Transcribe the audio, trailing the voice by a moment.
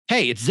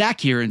Hey, it's Zach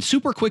here, and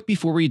super quick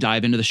before we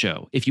dive into the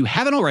show. If you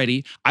haven't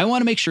already, I want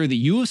to make sure that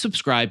you have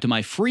subscribed to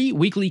my free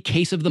weekly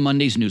Case of the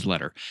Mondays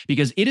newsletter,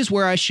 because it is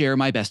where I share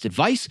my best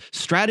advice,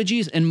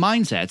 strategies, and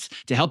mindsets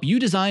to help you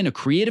design a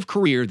creative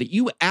career that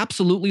you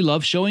absolutely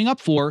love showing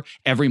up for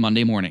every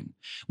Monday morning.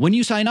 When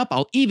you sign up,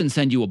 I'll even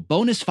send you a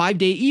bonus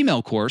 5-day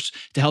email course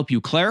to help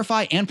you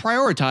clarify and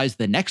prioritize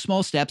the next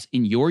small steps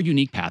in your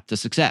unique path to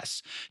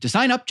success. To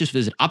sign up, just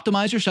visit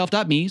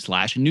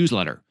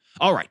optimizeyourself.me/newsletter.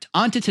 All right,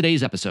 on to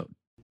today's episode.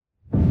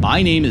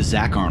 My name is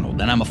Zach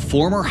Arnold, and I'm a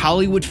former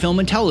Hollywood film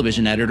and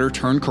television editor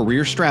turned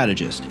career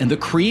strategist and the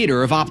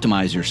creator of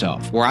Optimize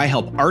Yourself, where I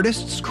help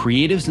artists,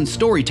 creatives, and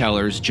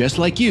storytellers just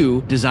like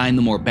you design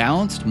the more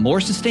balanced,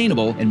 more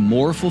sustainable, and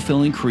more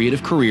fulfilling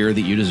creative career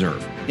that you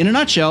deserve. In a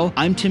nutshell,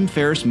 I'm Tim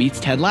Ferriss meets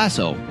Ted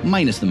Lasso,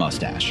 minus the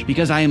mustache,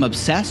 because I am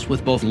obsessed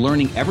with both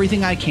learning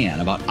everything I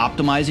can about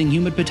optimizing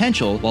human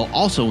potential while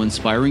also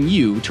inspiring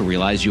you to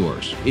realize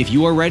yours. If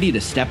you are ready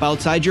to step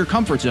outside your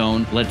comfort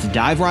zone, let's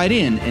dive right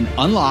in and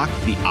unlock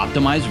the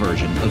optimized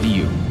version of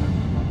you.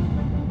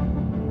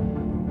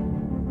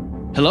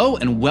 Hello,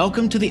 and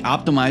welcome to the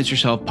Optimize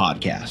Yourself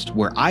podcast,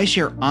 where I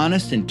share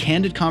honest and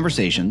candid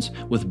conversations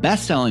with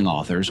best-selling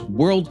authors,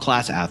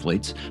 world-class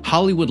athletes,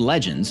 Hollywood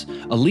legends,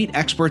 elite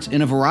experts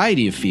in a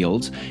variety of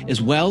fields,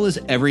 as well as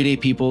everyday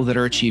people that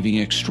are achieving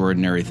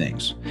extraordinary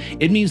things.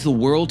 It means the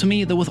world to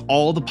me that with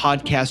all the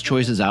podcast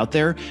choices out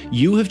there,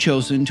 you have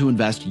chosen to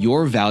invest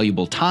your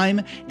valuable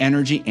time,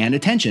 energy, and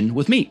attention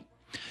with me.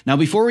 Now,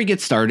 before we get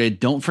started,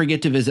 don't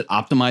forget to visit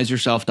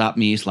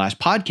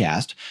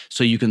optimizeyourself.me/podcast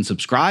so you can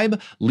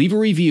subscribe, leave a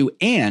review,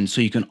 and so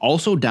you can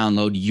also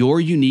download your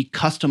unique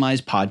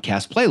customized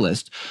podcast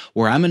playlist,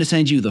 where I'm going to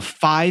send you the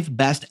 5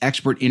 best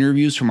expert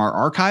interviews from our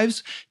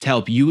archives to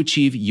help you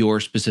achieve your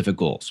specific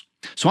goals.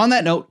 So on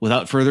that note,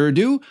 without further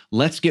ado,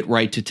 let's get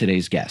right to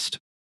today's guest.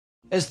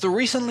 As the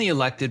recently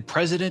elected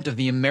president of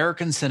the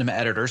American Cinema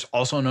Editors,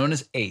 also known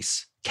as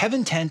ACE,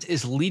 Kevin Tent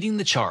is leading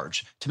the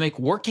charge to make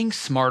working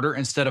smarter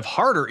instead of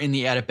harder in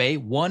the Edit Bay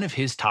one of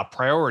his top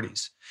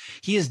priorities.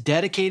 He is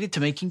dedicated to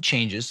making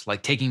changes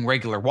like taking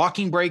regular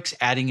walking breaks,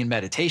 adding in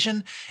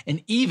meditation,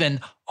 and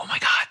even, oh my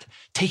God,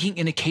 taking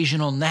an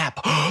occasional nap.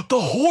 The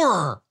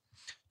horror!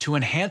 To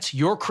enhance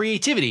your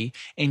creativity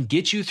and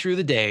get you through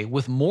the day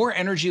with more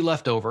energy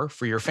left over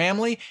for your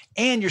family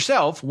and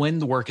yourself when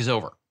the work is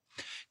over.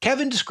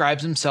 Kevin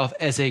describes himself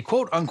as a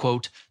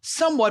quote-unquote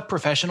somewhat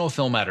professional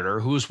film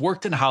editor who has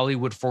worked in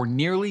Hollywood for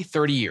nearly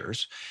 30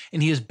 years,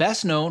 and he is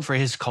best known for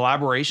his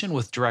collaboration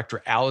with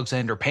director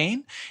Alexander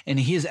Payne, and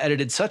he has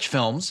edited such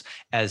films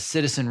as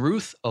Citizen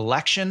Ruth,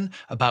 Election,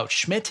 About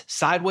Schmidt,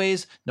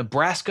 Sideways,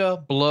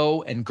 Nebraska,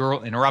 Blow, and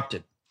Girl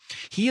Interrupted.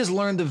 He has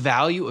learned the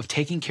value of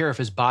taking care of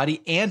his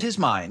body and his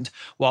mind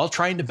while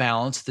trying to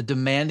balance the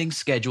demanding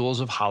schedules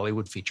of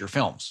Hollywood feature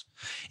films.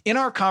 In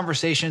our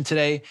conversation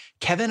today,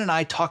 Kevin and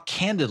I talk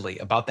candidly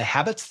about the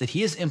habits that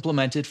he has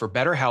implemented for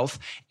better health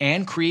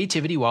and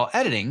creativity while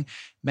editing,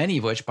 many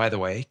of which, by the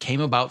way,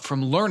 came about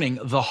from learning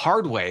the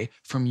hard way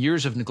from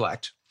years of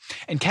neglect.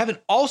 And Kevin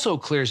also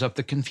clears up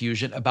the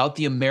confusion about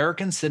the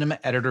American Cinema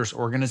Editors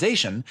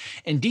Organization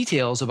and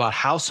details about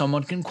how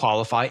someone can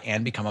qualify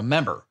and become a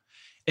member.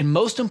 And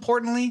most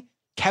importantly,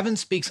 Kevin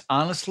speaks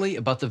honestly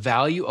about the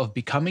value of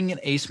becoming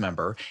an ACE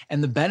member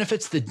and the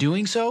benefits that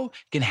doing so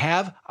can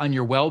have on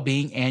your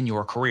well-being and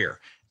your career.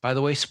 By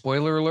the way,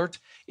 spoiler alert,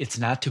 it's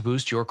not to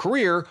boost your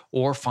career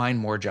or find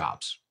more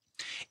jobs.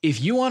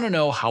 If you want to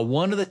know how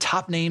one of the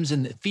top names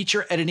in the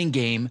feature editing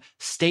game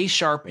stays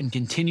sharp and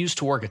continues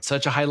to work at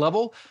such a high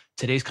level,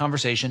 today's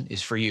conversation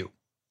is for you.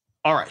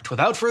 All right,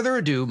 without further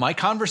ado, my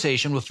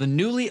conversation with the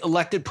newly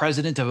elected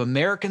president of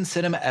American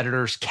Cinema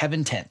Editors,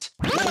 Kevin Tent.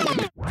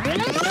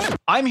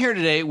 I'm here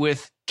today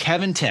with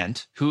Kevin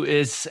Tent, who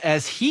is,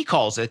 as he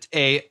calls it,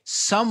 a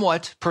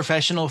somewhat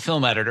professional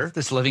film editor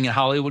that's living in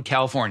Hollywood,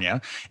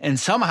 California. And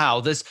somehow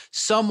this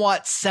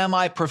somewhat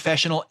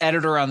semi-professional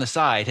editor on the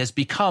side has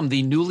become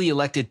the newly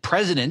elected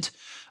president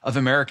of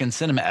American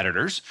Cinema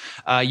Editors.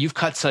 You've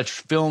cut such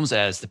films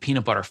as The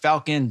Peanut Butter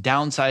Falcon,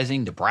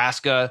 Downsizing,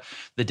 Nebraska,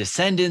 The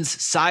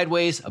Descendants,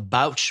 Sideways,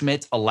 About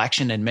Schmidt,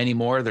 Election, and many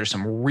more. There's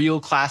some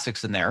real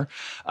classics in there.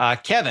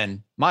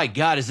 Kevin, my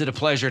God, is it a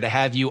pleasure to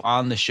have you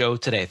on the show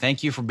today.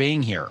 Thank you for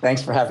being here.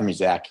 Thanks for having me,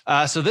 Zach.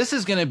 So this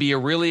is going to be a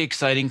really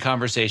exciting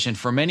conversation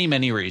for many,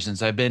 many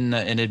reasons. I've been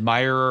an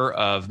admirer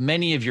of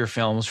many of your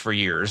films for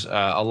years.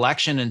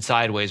 Election and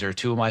Sideways are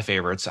two of my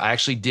favorites. I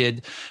actually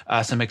did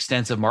some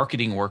extensive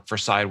marketing work for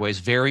Sideways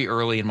very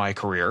early in my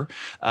career.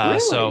 Really?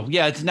 So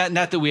yeah, it's not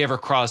that we ever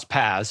crossed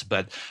paths,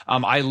 but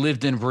I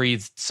lived and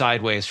breathed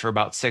Sideways for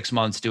about 6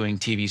 months doing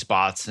TV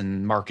spots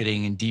and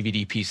marketing and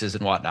DVD pieces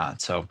and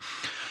whatnot. So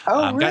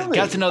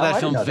really? got to know that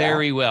film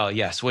very well.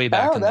 Yes, way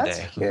back in the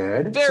day.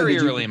 Good. Very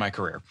early in my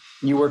career.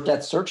 You worked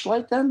at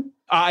Searchlight then?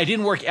 I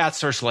didn't work at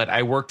Searchlight.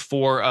 I worked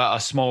for a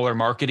smaller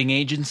marketing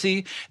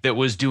agency that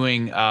was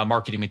doing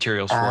marketing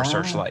materials for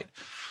Searchlight.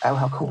 Oh,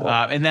 how cool.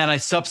 And then I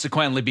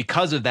subsequently,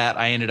 because of that,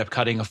 I ended up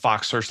cutting a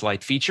Fox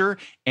Searchlight feature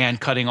and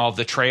cutting all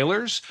the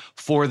trailers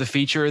for the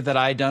feature that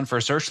I had done for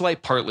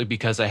Searchlight, partly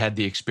because I had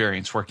the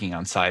experience working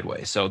on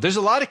Sideways. So there's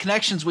a lot of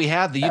connections we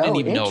have that you didn't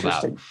even know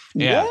about.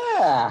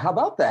 Yeah. How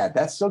about that?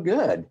 That's so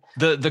good.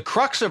 The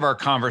crux of our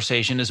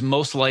conversation is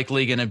most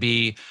likely going to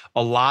be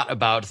a lot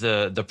about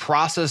the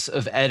process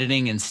of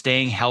editing and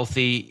staying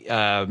healthy,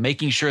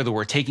 making sure that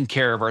we're taking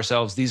care of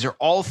ourselves. These are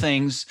all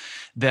things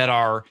that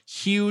are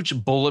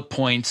huge bullet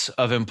points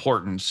of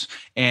importance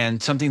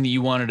and something that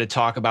you wanted to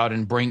talk about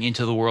and bring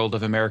into the world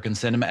of American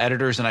cinema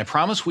editors. And I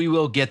promise we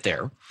will get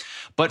there.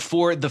 But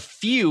for the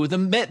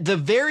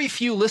very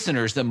few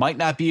listeners that might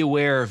not be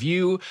aware of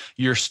you,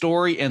 your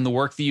story, and the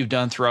work that you've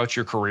done throughout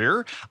your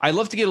career, I'd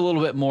love to get a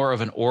little bit more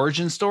of an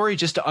origin story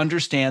just to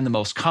understand the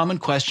most common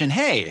question.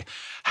 Hey,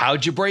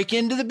 how'd you break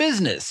into the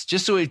business?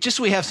 Just so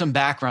we have some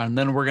background, and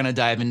then we're going to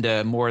dive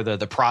into more of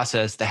the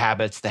process, the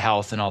habits, the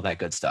health, and all that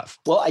good stuff.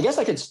 Well, I guess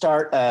I could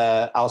start.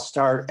 I'll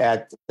start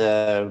at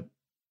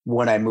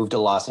when I moved to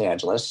Los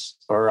Angeles,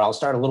 or I'll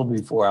start a little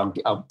before.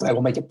 I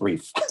will make it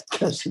brief.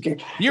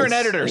 You're an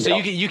editor, so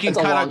you can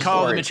kind of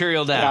call the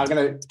material down. Yeah, I'm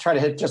going to try to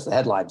hit just the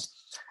headlines.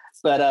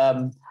 But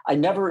I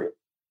never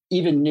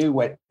even knew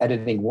what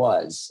editing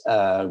was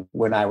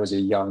when I was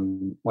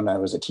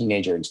a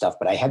teenager and stuff.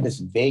 But I had this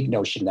vague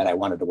notion that I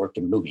wanted to work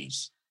in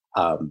movies.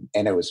 And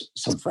it was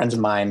some friends of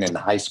mine in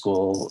high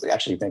school,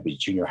 actually maybe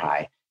junior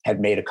high,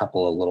 had made a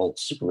couple of little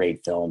Super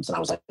 8 films. And I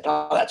was like,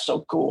 oh, that's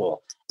so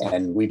cool.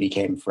 And we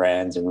became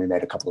friends and we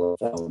made a couple of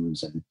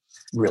films and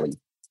really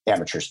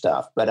amateur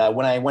stuff. But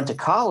when I went to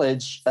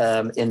college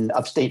in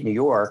upstate New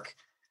York,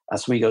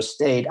 Oswego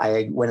State,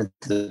 I went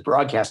into the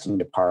broadcasting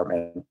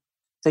department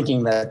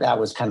thinking that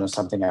was kind of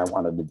something I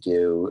wanted to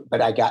do. But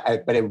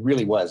but it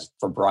really was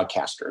for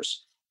broadcasters.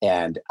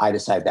 And I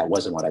decided that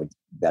wasn't what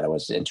I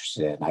was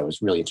interested in. I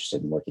was really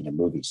interested in working in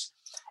movies.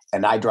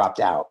 And I dropped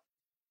out.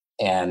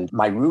 And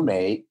my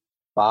roommate,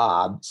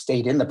 Bob,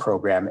 stayed in the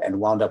program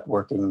and wound up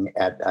working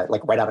at,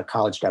 right out of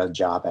college, got a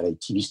job at a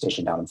TV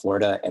station down in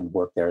Florida and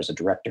worked there as a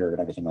director and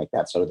everything like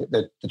that. So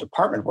the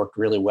department worked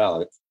really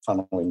well at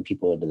funneling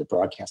people into the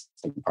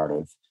broadcasting part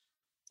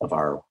of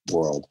our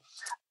world.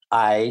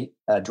 I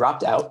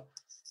dropped out,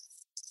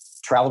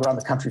 traveled around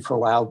the country for a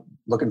while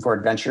looking for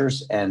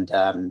adventures, and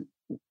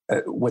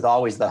with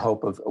always the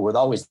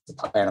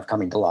plan of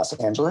coming to Los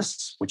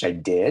Angeles, which I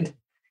did.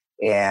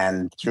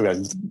 And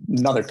through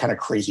another kind of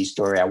crazy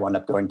story, I wound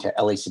up going to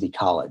LA City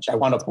College. I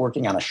wound up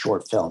working on a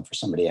short film for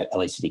somebody at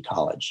LA City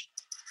College.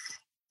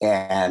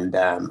 And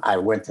I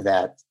went to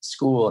that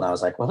school and I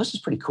was like, well, this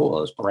is pretty cool.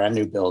 It was a brand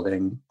new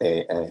building.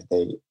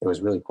 It was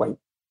really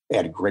they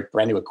had great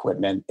brand new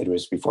equipment. It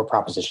was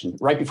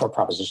right before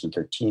Proposition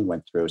 13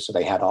 went through. So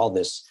they had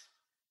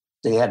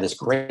this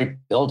great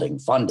building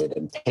funded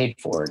and paid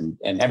for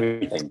and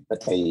everything,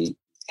 but they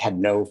had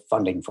no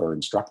funding for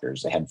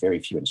instructors. They had very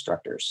few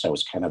instructors. So it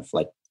was kind of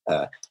like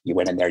you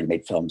went in there, you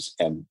made films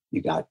and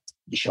you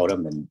showed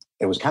them, and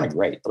it was kind of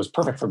great. It was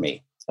perfect for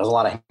me. There was a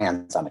lot of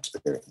hands-on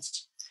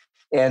experience.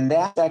 And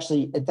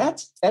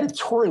that's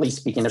editorially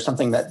speaking, there's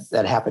something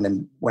that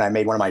happened when I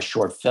made one of my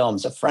short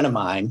films. A friend of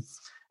mine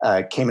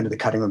came into the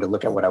cutting room to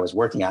look at what I was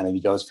working on. And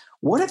he goes,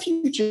 what if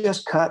you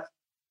just cut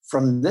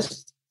from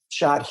this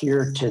shot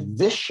here to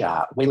this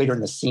shot way later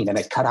in the scene? And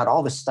it cut out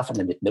all this stuff in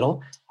the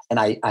middle. And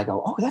I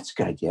go, oh, that's a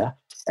good idea.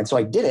 And so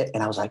I did it.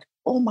 And I was like,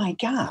 oh my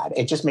God,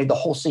 it just made the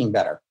whole scene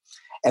better.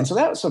 And so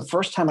that was the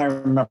first time I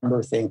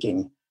remember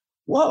thinking,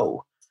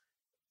 whoa,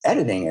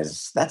 editing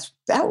that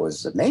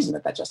was amazing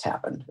that just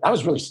happened. I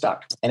was really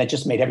stuck and it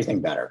just made everything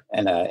better.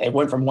 And it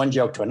went from one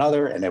joke to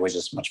another and it was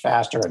just much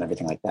faster and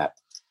everything like that.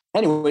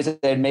 Anyways, I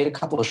had made a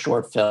couple of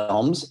short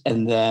films.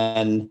 And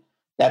then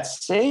that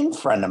same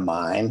friend of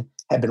mine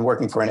had been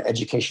working for an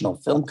educational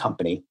film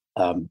company,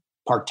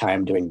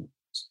 part-time doing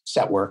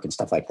set work and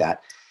stuff like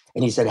that.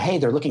 And he said, hey,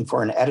 they're looking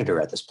for an editor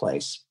at this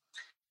place.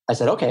 I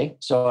said, okay.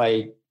 So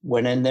I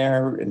went in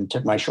there and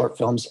took my short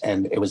films,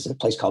 and it was a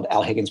place called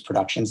Al Higgins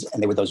Productions.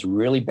 And they were those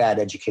really bad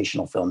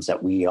educational films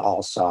that we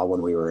all saw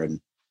when we were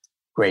in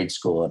grade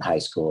school and high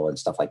school and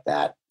stuff like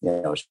that.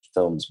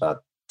 Films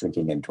about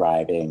drinking and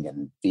driving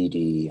and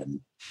VD and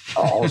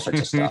all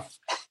sorts of stuff.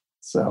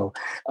 So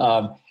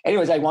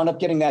anyways, I wound up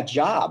getting that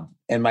job.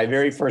 And my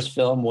very first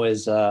film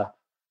was, I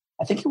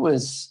think it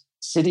was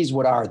Cities,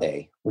 What Are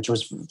They?, which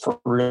was for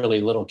really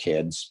little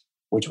kids,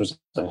 which was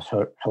a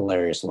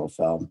hilarious little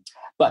film.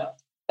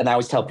 And I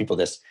always tell people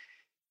this,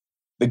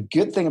 the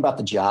good thing about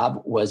the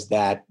job was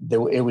that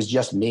it was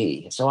just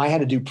me. So I had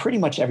to do pretty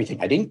much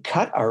everything. I didn't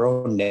cut our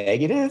own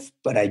negative,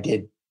 but I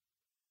did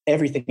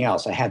everything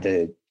else. I had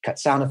to cut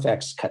sound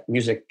effects, cut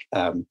music,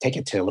 take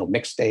it to a little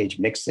mix stage,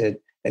 mix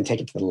it, then take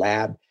it to the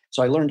lab.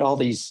 So I learned all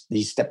these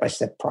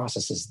step-by-step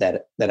processes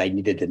that I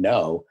needed to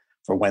know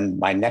for when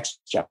my next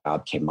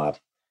job came up,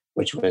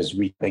 which was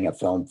reading a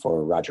film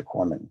for Roger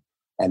Corman.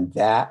 And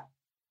that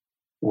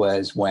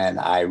was when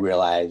I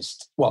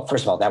realized, well,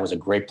 first of all, that was a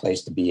great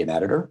place to be an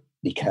editor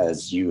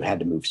because you had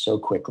to move so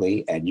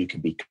quickly and you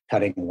could be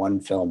cutting one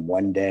film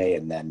one day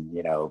and then,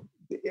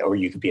 or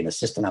you could be an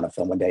assistant on a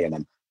film one day and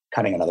then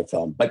cutting another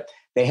film. But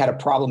they had a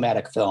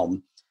problematic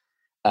film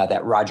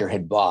that Roger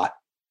had bought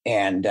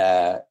and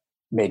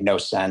made no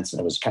sense. And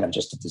it was kind of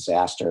just a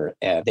disaster.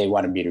 And they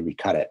wanted me to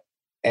recut it.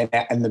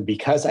 And then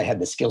because I had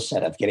the skill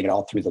set of getting it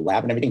all through the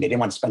lab and everything, they didn't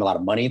want to spend a lot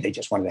of money. They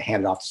just wanted to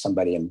hand it off to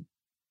somebody and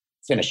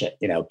finish it,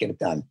 get it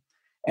done.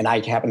 And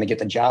I happened to get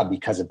the job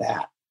because of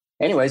that.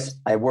 Anyways,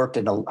 I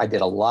did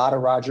a lot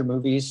of Roger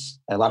movies,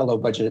 a lot of low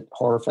budget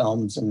horror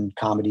films and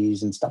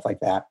comedies and stuff like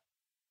that.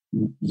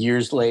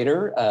 Years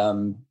later,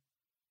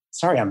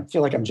 sorry, I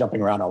feel like I'm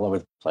jumping around all over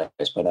the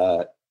place,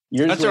 but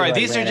that's all right.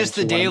 These are just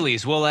the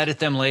dailies. We'll edit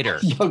them later.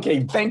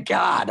 Okay, thank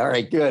God. All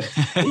right, good.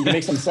 You can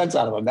make some sense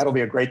out of them. That'll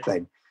be a great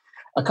thing.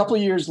 A couple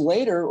of years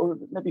later, or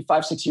maybe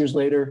 5-6 years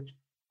later,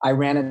 I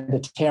ran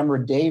into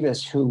Tamara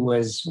Davis, who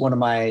was one of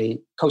my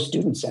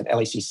co-students at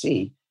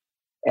LACC.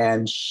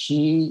 And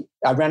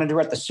I ran into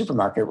her at the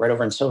supermarket right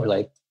over in Silver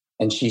Lake.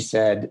 And she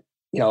said,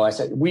 I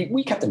said,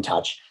 we kept in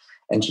touch.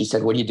 And she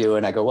said, what are you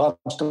doing? I go, well,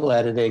 I'm still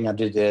editing. I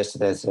do this.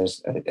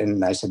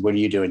 And I said, what are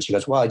you doing? She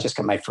goes, well, I just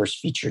got my first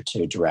feature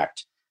to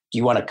direct. Do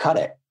you want to cut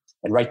it?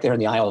 And right there in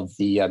the aisle of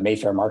the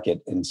Mayfair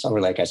Market in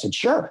Silver Lake, I said,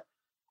 sure.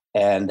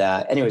 And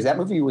anyways, that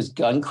movie was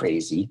Gun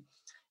Crazy.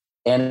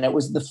 And it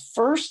was the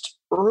first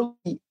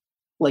early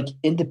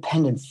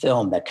independent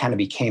film that kind of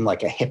became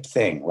like a hip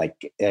thing.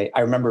 Like I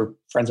remember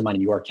friends of mine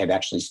in New York had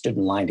actually stood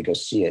in line to go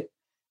see it.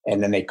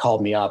 And then they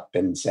called me up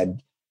and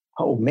said,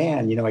 oh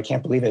man, I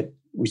can't believe it.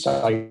 We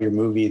saw your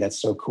movie.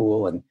 That's so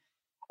cool.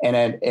 And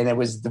it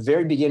was the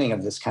very beginning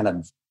of this kind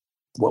of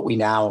what we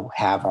now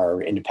have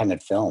our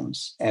independent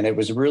films. And it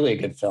was really a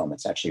good film.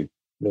 It's actually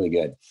really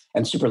good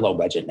and super low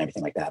budget and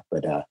everything like that,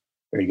 but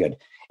very good.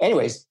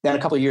 Anyways, then a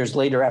couple of years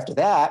later after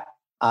that,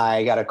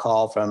 I got a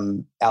call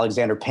from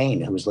Alexander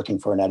Payne, who was looking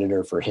for an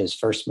editor for his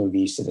first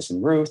movie,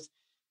 Citizen Ruth.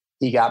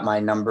 He got my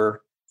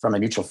number from a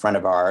mutual friend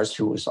of ours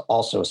who was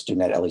also a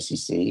student at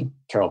LACC,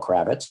 Carol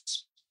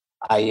Kravitz.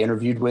 I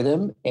interviewed with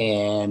him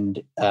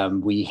and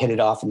we hit it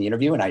off in the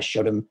interview, and I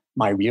showed him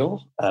my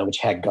reel, which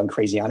had Gun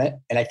Crazy on it.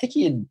 And I think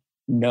he had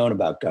known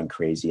about Gun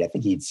Crazy. I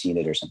think he'd seen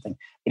it or something,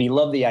 but he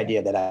loved the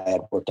idea that I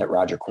had worked at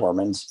Roger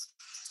Corman's.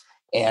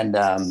 And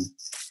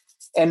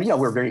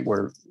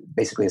we're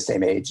basically the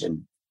same age,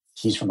 and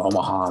he's from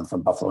Omaha and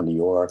from Buffalo, New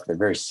York. They're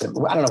very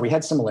similar. I don't know. We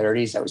had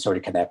similarities that we sort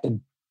of connected.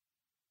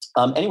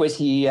 Anyways,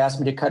 he asked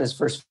me to cut his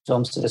first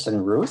film,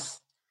 Citizen Ruth.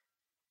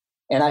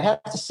 And I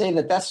have to say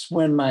that's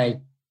when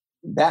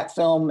that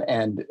film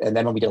and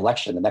then when we did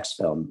Election, the next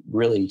film,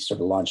 really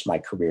sort of launched my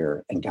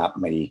career and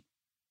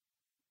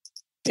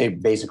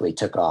it basically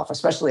took off,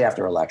 especially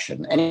after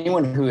Election.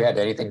 Anyone who had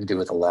anything to do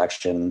with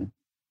Election,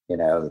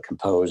 the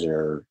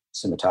composer,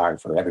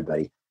 cinematographer,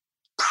 everybody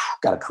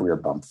got a career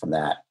bump from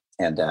that.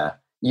 And,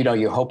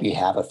 you hope you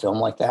have a film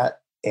like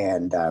that.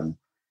 And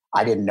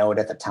I didn't know it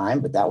at the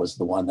time, but that was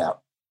the one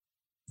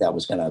that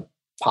was going to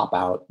pop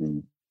out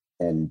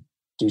and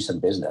do some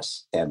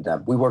business. And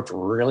we worked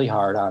really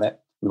hard on it.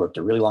 We worked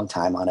a really long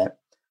time on it,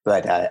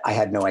 but I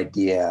had no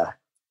idea.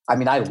 I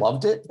mean, I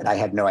loved it, but I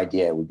had no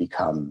idea it would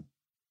become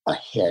a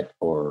hit,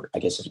 or I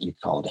guess if you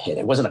call it a hit.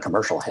 It wasn't a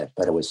commercial hit,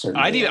 but it was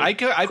certainly. I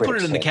put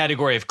it in the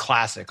category of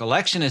classic.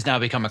 Election has now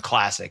become a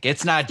classic.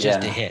 It's not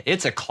just a hit;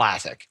 it's a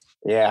classic.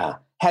 Yeah,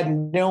 had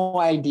no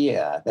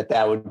idea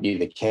that would be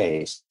the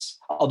case.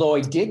 Although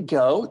I did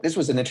go. This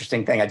was an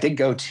interesting thing. I did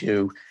go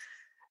to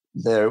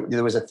there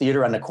was a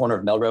theater on the corner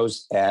of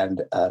Melrose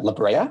and La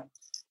Brea, and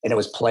it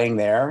was playing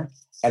there.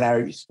 And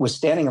I was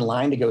standing in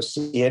line to go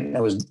see it, and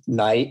it was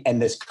night,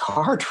 and this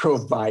car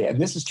drove by,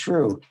 and this is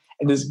true.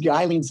 And this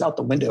guy leans out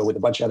the window with a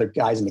bunch of other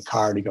guys in the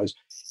car, and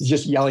he's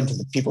just yelling to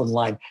the people in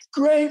line,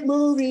 great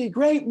movie,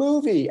 great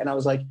movie. And I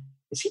was like,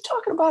 is he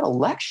talking about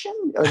Election?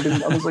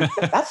 I was like,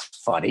 that's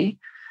funny.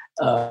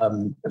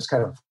 It was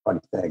kind of a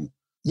funny thing.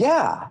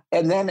 Yeah.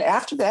 And then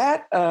after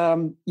that,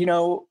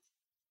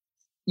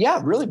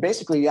 really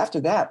basically after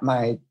that,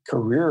 my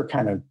career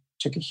kind of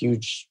took a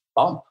huge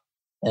bump.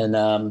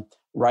 And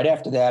right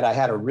after that, I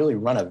had a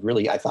run of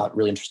I thought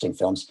really interesting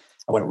films.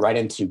 I went right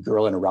into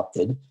Girl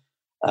Interrupted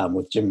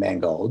with Jim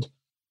Mangold.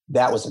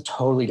 That was a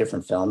totally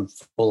different film,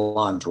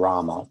 full-on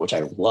drama, which I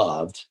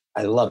loved.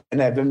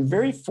 And I've been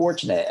very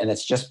fortunate, and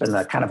it's just been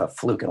a kind of a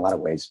fluke in a lot of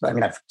ways. But I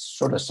mean, I've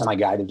sort of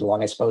semi-guided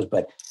along, I suppose,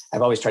 but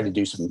I've always tried to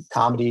do some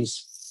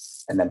comedies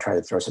and then try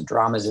to throw some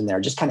dramas in there,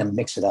 just kind of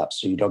mix it up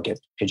so you don't get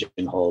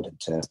pigeonholed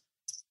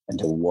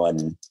into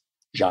one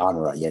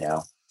genre,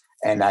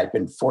 And I've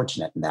been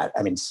fortunate in that.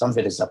 I mean, some of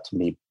it is up to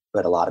me,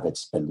 but a lot of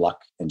it's been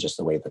luck and just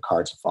the way the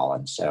cards have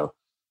fallen. So,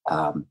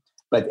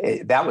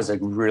 that was a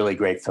really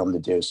great film to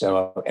do.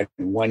 So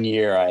in 1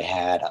 year, I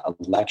had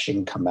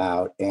Election come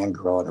out and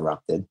Girl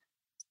Interrupted.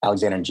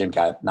 Alexander and Jim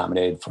got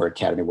nominated for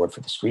Academy Award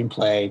for the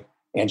screenplay.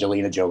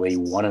 Angelina Jolie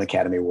won an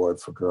Academy Award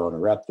for Girl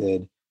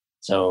Interrupted.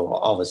 So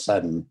all of a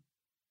sudden,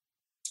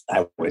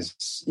 I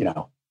was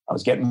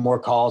getting more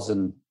calls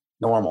than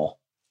normal.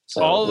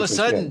 So all of a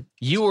sudden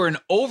you were an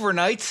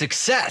overnight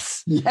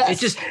success.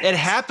 Yes. It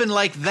happened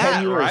like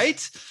that,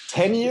 right?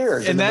 10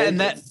 years. And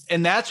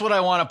that's what I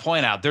want to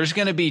point out. There's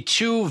going to be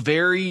two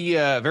very,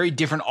 very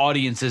different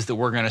audiences that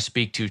we're going to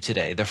speak to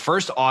today. The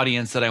first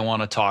audience that I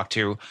want to talk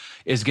to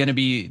is going to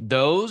be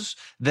those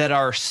that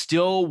are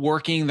still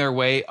working their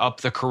way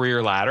up the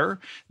career ladder,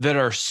 that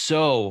are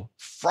so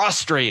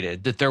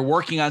frustrated that they're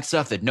working on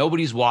stuff that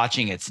nobody's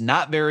watching. It's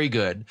not very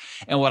good.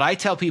 And what I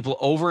tell people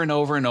over and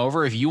over and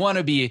over, if you want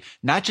to be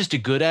not just a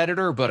good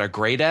editor, but a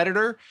great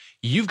editor,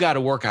 you've got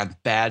to work on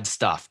bad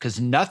stuff, because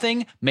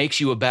nothing makes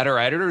you a better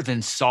editor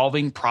than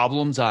solving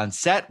problems on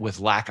set with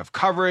lack of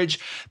coverage,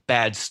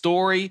 bad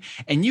story.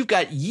 And you've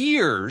got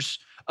years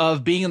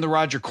of being in the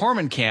Roger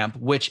Corman camp,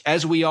 which,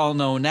 as we all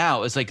know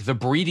now, is like the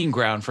breeding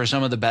ground for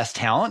some of the best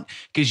talent,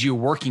 because you're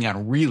working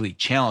on really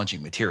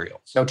challenging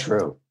material. So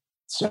true.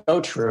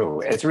 So true.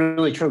 It's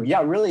really true.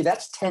 Yeah, really,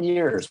 that's 10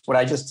 years. What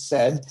I just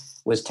said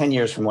was 10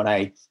 years from when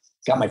I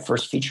got my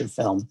first feature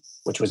film,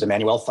 which was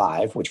Emmanuel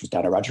 5, which was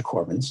done at Roger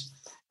Corman's,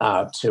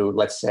 to,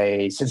 let's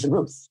say, Citizen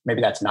Ruth.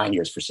 Maybe that's 9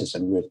 years for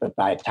Citizen Ruth, but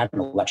by the time an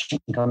election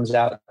comes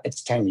out,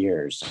 it's 10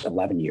 years,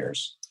 11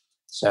 years.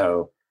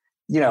 So,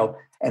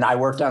 and I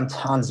worked on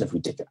tons of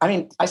ridiculous. I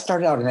mean, I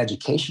started out in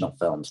educational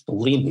films,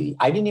 believe me.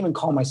 I didn't even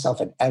call myself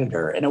an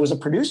editor. And it was a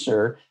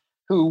producer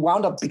who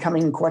wound up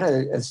becoming quite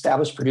an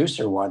established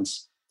producer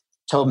once,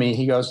 told me,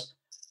 he goes,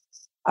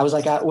 I was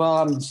like, well,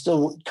 I'm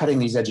still cutting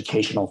these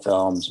educational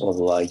films, blah, blah,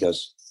 blah. He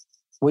goes,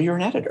 well, you're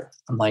an editor.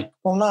 I'm like,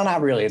 well, no,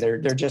 not really. They're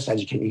just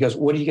educated. He goes,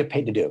 what do you get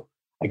paid to do?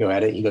 I go,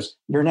 edit. He goes,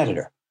 you're an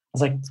editor. I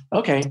was like,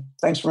 okay,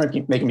 thanks for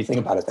making me think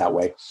about it that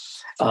way.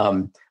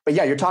 But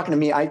yeah, you're talking to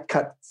me.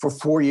 For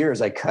 4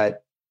 years, I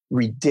cut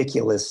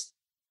ridiculous,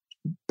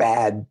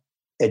 bad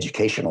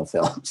educational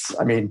films.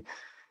 I mean,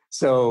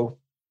 so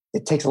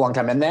it takes a long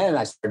time. And then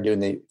I started doing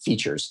the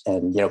features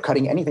and,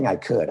 cutting anything I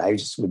could. I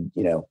just would,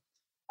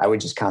 I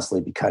would just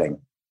constantly be cutting.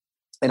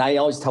 And I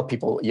always tell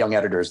people, young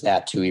editors,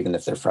 that too, even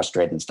if they're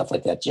frustrated and stuff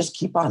like that, just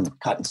keep on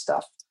cutting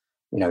stuff,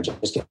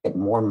 just get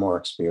more and more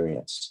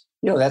experience.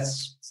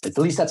 At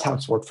least that's how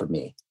it's worked for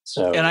me.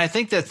 So, and I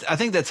think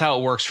that's how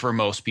it works for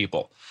most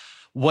people.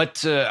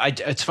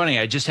 It's funny.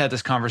 I just had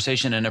this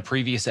conversation in a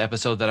previous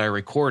episode that I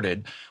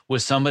recorded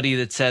with somebody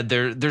that said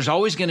there's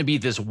always going to be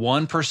this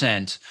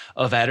 1%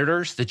 of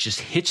editors that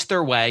just hitch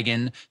their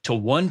wagon to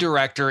one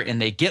director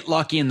and they get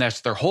lucky and that's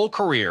their whole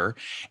career.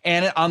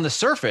 And on the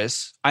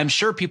surface, I'm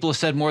sure people have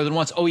said more than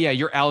once, oh yeah,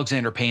 you're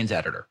Alexander Payne's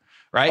editor.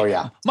 Right? Oh,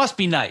 yeah. Must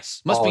be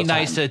nice. Must be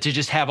nice to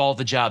just have all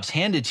the jobs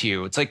handed to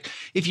you. It's like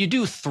if you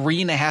do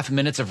 3.5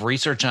 minutes of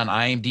research on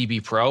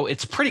IMDb Pro,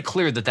 it's pretty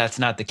clear that that's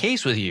not the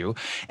case with you.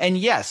 And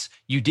yes,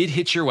 you did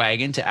hitch your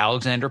wagon to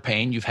Alexander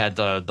Payne. You've had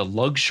the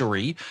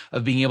luxury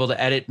of being able to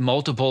edit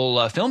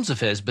multiple films of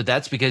his, but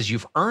that's because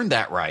you've earned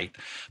that right.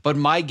 But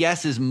my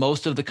guess is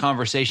most of the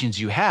conversations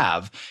you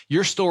have,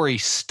 your story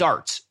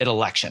starts at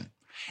election.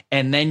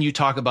 And then you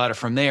talk about it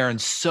from there.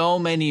 And so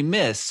many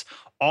miss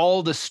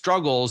all the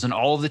struggles and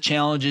all of the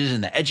challenges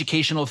and the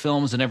educational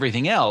films and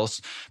everything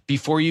else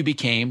before you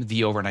became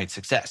the overnight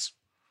success.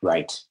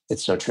 Right.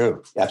 It's so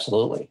true.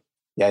 Absolutely.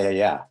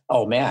 Yeah.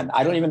 Oh man.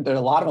 A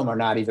lot of them are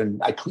not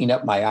even, I clean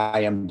up my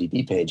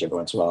IMDb page every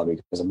once in a while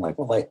because I'm like,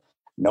 well,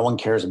 no one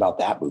cares about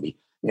that movie,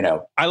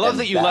 I love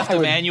that you left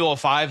Emmanuel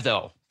 5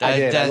 though.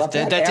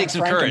 That takes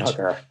some courage.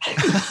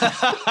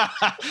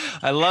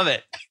 I love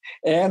it.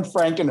 And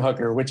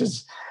Frankenhooker, which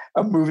is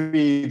a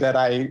movie that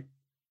I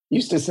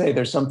used to say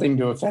there's something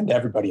to offend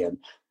everybody in.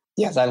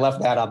 Yes, I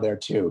left that out there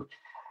too.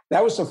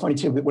 That was so funny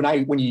too.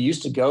 When you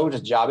used to go to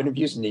job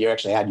interviews and you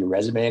actually had your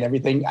resume and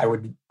everything, I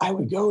would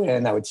go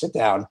in, I would sit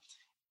down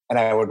and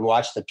I would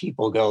watch the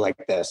people go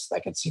like this. I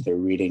could see they're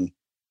reading.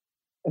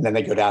 And then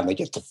they go down, they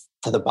get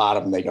to the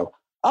bottom and they go,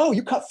 oh,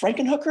 you cut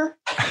Frankenhooker?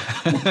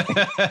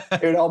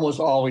 It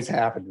almost always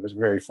happened. It was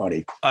very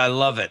funny. I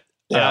love it.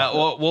 Yeah.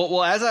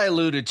 Well, as I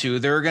alluded to,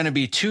 there are going to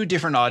be two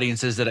different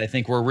audiences that I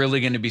think we're really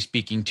going to be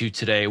speaking to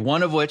today.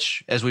 One of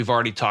which, as we've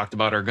already talked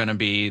about, are going to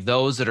be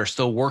those that are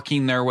still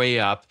working their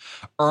way up,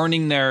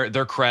 earning their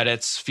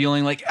credits,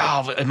 feeling like,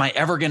 oh, am I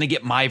ever going to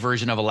get my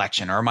version of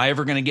Election? Or am I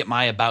ever going to get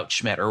my About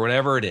Schmidt or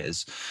whatever it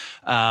is?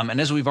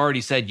 And as we've already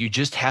said, you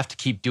just have to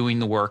keep doing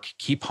the work,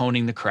 keep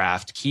honing the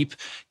craft, keep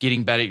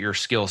getting better at your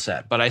skill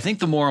set. But I think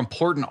the more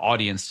important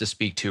audience to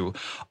speak to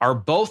are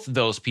both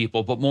those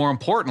people, but more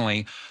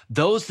importantly,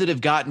 those that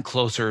have gotten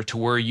closer to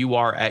where you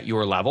are at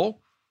your level.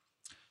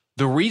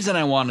 The reason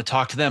I want to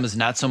talk to them is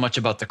not so much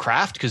about the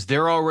craft, because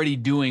they're already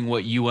doing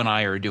what you and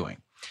I are doing.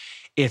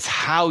 It's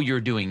how you're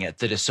doing it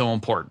that is so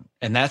important.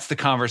 And that's the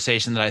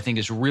conversation that I think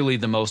is really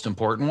the most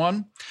important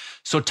one.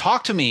 So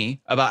talk to me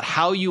about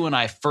how you and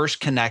I first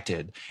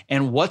connected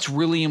and what's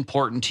really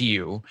important to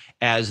you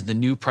as the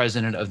new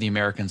president of the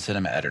American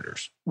Cinema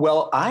Editors.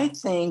 Well, I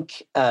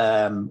think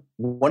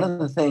one of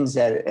the things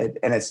that,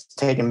 and it's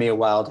taken me a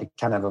while to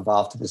kind of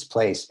evolve to this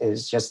place,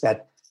 is just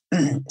that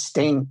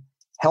staying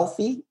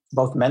healthy,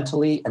 both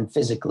mentally and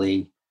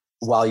physically,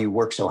 while you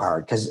work so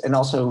hard. And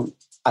also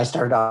I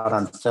started out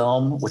on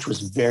film, which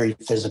was very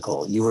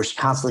physical. You were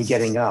constantly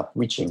getting up,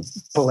 reaching,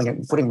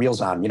 pulling, putting reels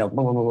on,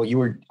 you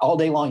were all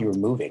day long, you were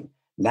moving.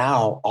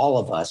 Now all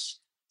of us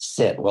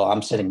sit. Well,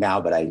 I'm sitting now,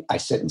 but I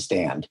sit and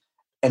stand.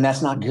 And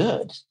that's not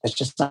good. It's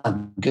just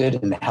not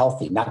good and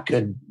healthy, not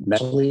good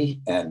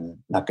mentally and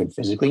not good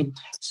physically.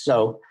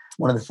 So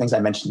one of the things I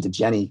mentioned to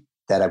Jenny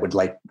that I would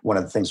like, one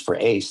of the things for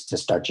ACE to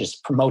start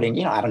just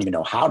promoting, I don't even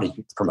know how to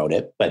promote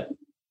it, but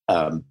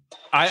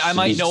I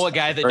might know a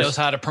guy that knows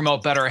how to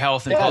promote better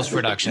health in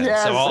post-production.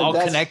 So I'll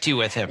connect you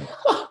with him.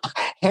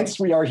 Hence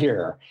we are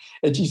here.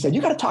 And she said,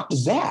 you got to talk to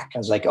Zach. I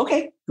was like,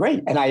 okay,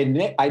 great. And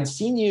I'd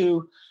seen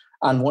you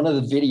on one of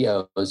the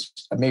videos.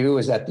 Maybe it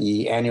was at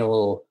the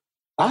annual.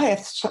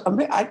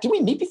 Did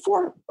we meet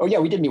before? Oh yeah,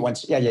 we did meet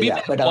once. Yeah. We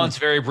met once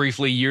very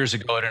briefly years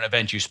ago at an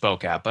event you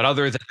spoke at. But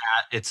other than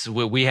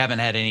that, we haven't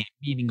had any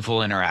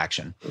meaningful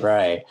interaction.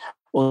 Right.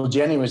 Well,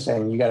 Jenny was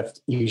saying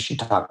you should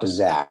talk to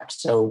Zach.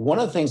 So one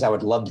of the things I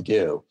would love to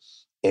do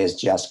is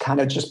just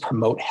kind of just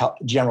promote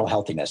general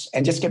healthiness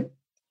and just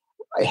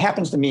it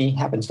happens to me,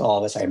 happens to all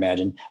of us, I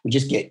imagine. We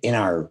just get in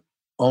our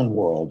own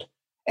world.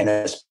 And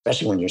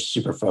especially when you're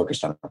super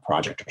focused on a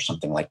project or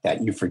something like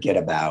that, you forget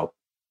about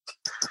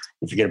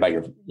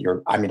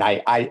your,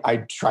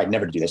 I tried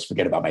never to do this,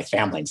 forget about my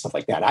family and stuff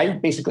like that. I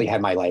basically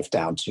had my life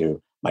down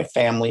to my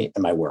family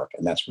and my work.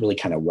 And that's really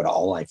kind of what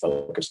all I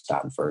focused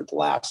on for the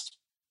last,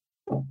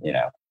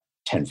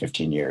 10,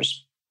 15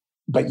 years.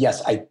 But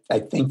yes, I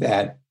think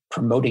that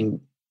promoting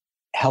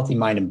healthy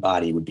mind and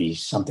body would be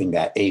something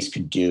that ACE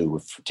could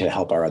do to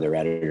help our other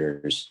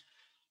editors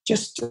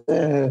just,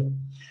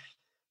 and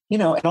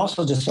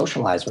also just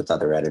socialize with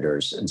other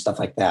editors and stuff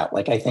like that.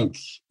 Like, I think,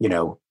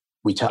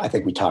 I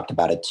think we talked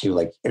about it too.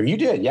 Like, or you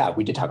did. Yeah,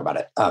 we did talk about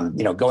it.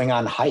 Going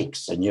on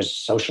hikes and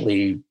just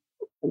socially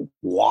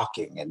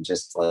walking and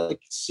just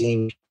like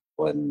seeing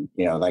people and,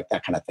 like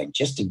that kind of thing,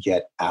 just to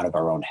get out of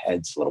our own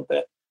heads a little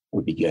bit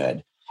would be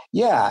good.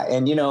 Yeah.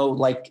 And,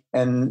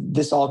 and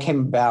this all came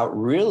about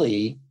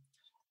really,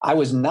 I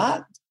was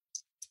not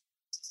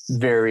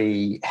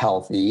very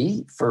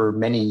healthy for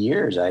many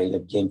years. I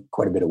had gained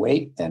quite a bit of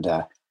weight. And,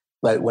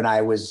 but when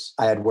I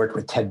had worked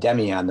with Ted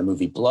Demme on the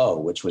movie Blow,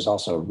 which was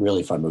also a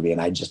really fun movie.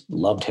 And I just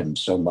loved him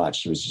so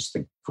much. He was just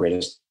the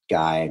greatest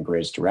guy and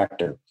greatest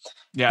director.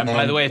 Yeah. And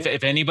by the way,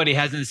 if anybody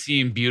hasn't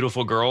seen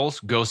Beautiful Girls,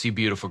 go see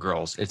Beautiful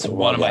Girls. It's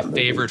one of my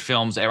favorite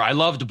films ever. I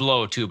loved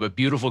Blow too, but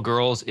Beautiful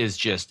Girls is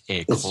just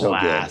a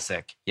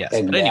classic. So yes.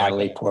 And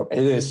Natalie Portman,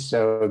 it is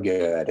so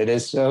good. It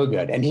is so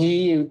good. And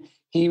he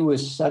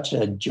was such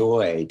a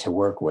joy to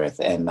work with.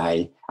 And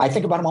I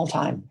think about him all the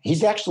time.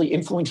 He's actually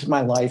influenced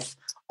my life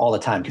all the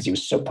time because he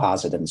was so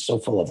positive and so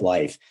full of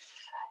life.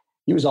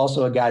 He was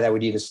also a guy that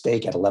would eat a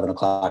steak at 11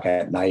 o'clock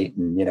at night.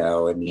 And,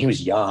 and he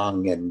was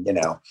young and,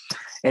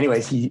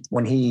 anyways,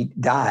 when he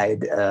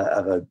died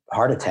of a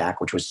heart attack,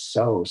 which was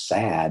so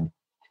sad,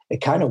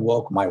 it kind of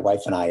woke my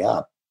wife and I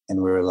up.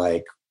 And we were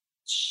like,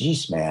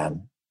 geez,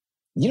 man,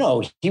 he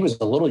was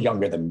a little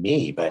younger than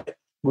me, but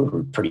we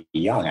were pretty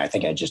young. I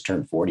think I just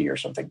turned 40 or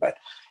something. But,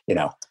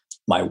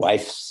 my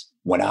wife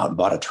went out and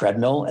bought a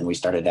treadmill and we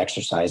started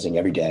exercising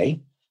every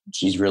day.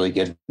 She's really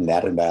good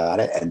about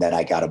it. And then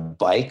I got a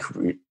bike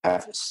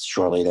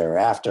shortly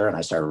thereafter, and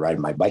I started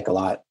riding my bike a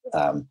lot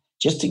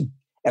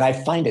and I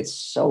find it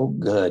so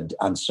good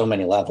on so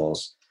many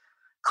levels,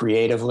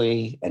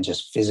 creatively and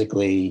just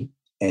physically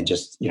and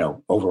just,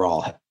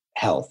 overall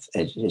health.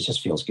 It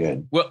just feels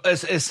good. Well,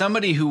 as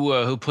somebody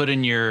who put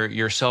in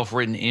your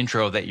self-written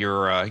intro that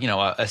you're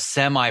a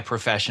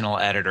semi-professional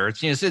editor,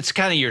 it's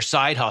kind of your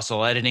side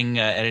hustle,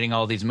 editing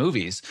all these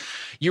movies.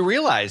 You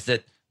realize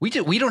that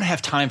we don't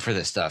have time for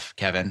this stuff,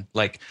 Kevin.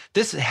 Like,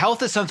 this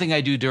health is something I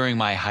do during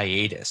my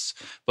hiatus.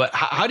 But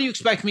how do you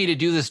expect me to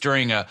do this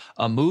during a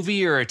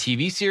movie or a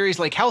TV series?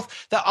 Like,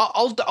 health,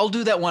 I'll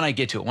do that when I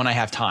get to it, when I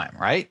have time,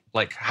 right?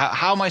 Like,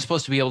 how am I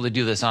supposed to be able to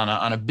do this on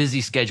a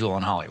busy schedule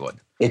in Hollywood?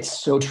 It's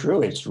so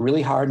true. It's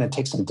really hard, and it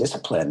takes some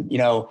discipline.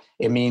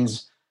 It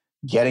means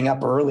getting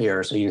up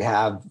earlier so you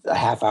have a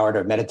half hour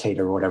to meditate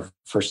or whatever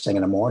first thing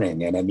in the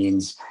morning. And it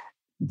means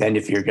then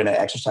if you're going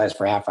to exercise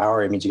for a half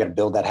hour, it means you got to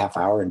build that half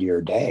hour into your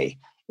day.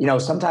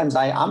 Sometimes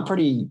I'm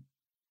pretty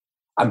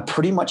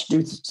much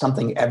do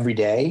something every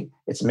day.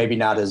 It's maybe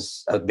not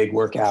as a big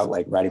workout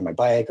like riding my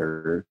bike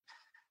or,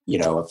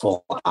 a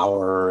full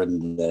hour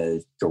in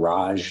the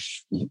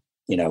garage,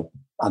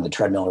 on the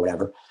treadmill or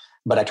whatever.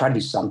 But I try to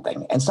do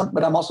something.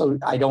 But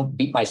I don't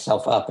beat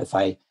myself up if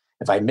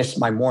I miss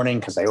my morning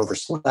because I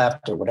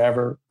overslept or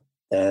whatever.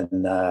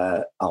 Then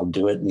I'll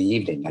do it in the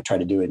evening. I try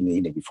to do it in the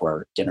evening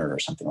before dinner or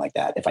something like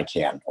that, if I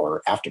can,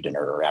 or after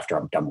dinner or after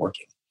I'm done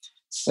working.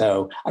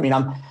 So,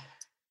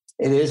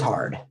 it is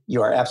hard.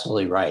 You are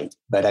absolutely right.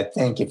 But I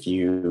think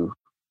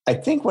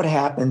what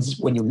happens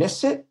when you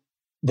miss it,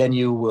 then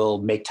you will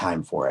make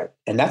time for it.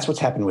 And that's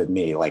what's happened with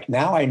me. Like,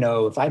 now I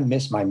know if I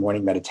miss my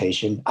morning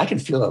meditation, I can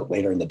feel it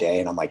later in the day.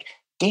 And I'm like,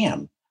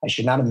 damn, I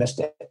should not have missed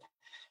it.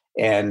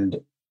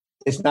 And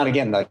it's not,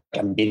 again, like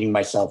I'm beating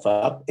myself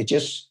up. It's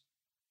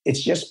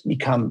just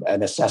become a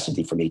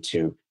necessity for me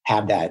to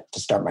have that to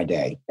start my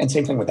day. And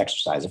same thing with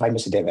exercise. If I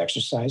miss a day of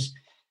exercise,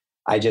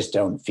 I just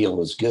don't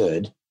feel as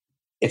good.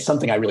 It's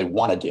something I really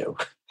want to do.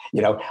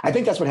 I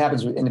think that's what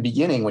happens in the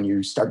beginning when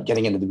you start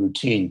getting into the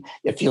routine.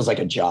 It feels like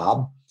a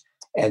job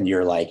and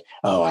you're like,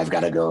 oh, I've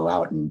got to go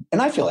out. And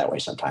I feel that way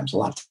sometimes, a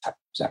lot of times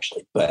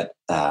actually. But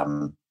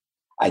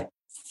I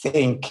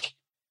think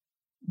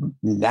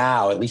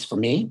now, at least for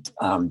me,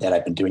 that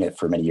I've been doing it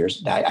for many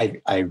years,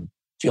 I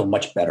feel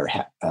much better.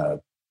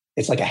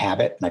 It's like a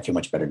habit and I feel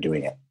much better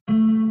doing it.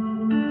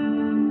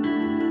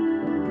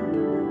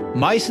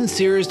 My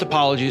sincerest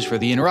apologies for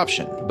the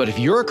interruption, but if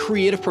you're a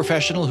creative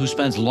professional who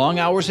spends long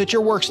hours at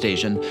your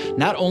workstation,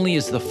 not only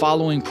is the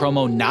following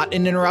promo not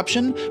an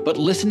interruption, but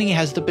listening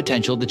has the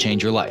potential to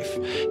change your life.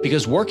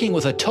 Because working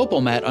with a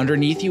Topomat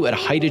underneath you at a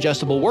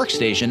height-adjustable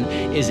workstation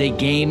is a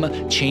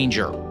game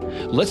changer.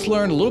 Let's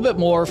learn a little bit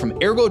more from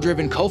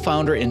Ergo-Driven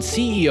co-founder and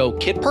CEO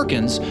Kit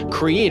Perkins,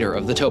 creator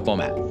of the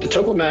Topomat. The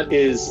Topomat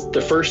is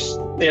the first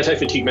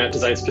anti-fatigue mat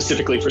designed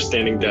specifically for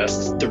standing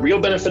desks. The real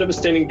benefit of a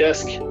standing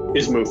desk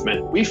is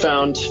movement. We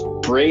found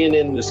bringing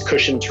in this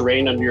cushioned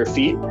terrain under your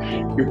feet,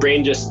 your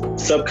brain just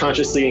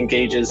subconsciously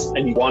engages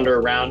and you wander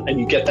around and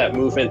you get that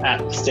movement at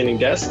the standing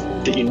desk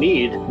that you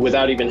need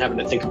without even having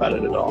to think about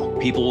it at all.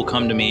 People will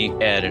come to me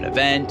at an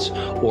event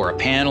or a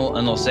panel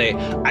and they'll say,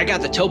 I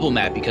got the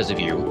Topomat because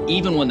of you.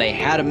 Even when they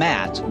had a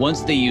mat,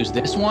 once they used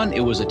this one, it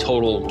was a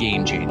total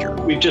game changer.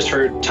 We've just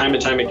heard time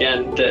and time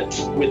again that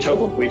with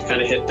Topo, we've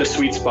kind of hit the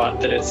sweet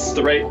spot, that it's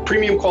the right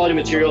premium quality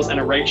materials and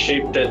a right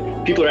shape,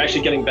 that people are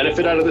actually getting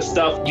benefit out of this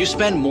stuff. You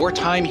spend more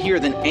time here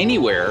than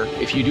anywhere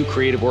if you do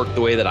creative work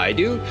the way that I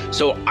do.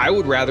 So I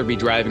would rather be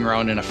driving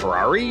around in a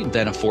Ferrari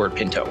than a Ford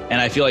Pinto. And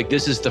I feel like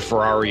this is the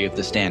Ferrari of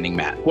the standing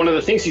mat. One of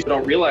the things you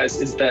don't realize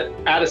is that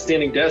at a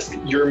standing desk,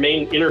 your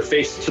main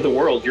interface to the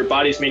world, your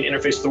body's main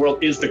interface to the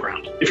world is the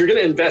ground. If you're going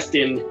to invest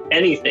in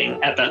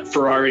anything at that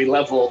Ferrari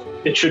level,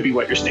 it should be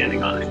what you're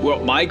standing on.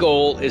 Well, my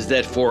goal is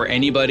that for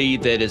anybody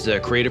that is a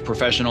creative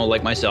professional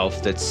like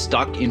myself that's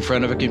stuck in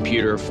front of a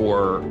computer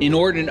for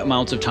inordinate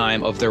amounts of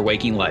time of their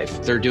waking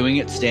life, they're doing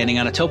it standing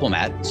on a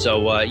Topomat.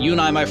 So you and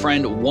I, my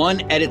friend,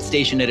 one edit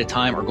station at a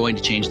time are going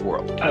to change the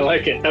world. I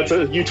like it. That's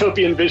a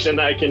utopian vision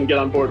I can get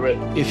on board with.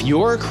 If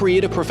you're a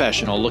creative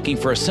professional looking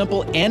for a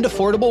simple and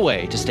affordable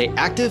way to stay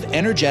active,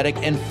 energetic,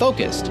 and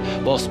focused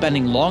while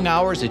spending long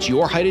hours at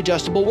your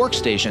height-adjustable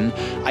workstation,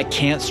 I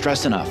can't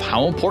stress enough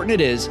how important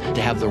it is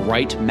to have the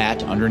right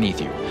mat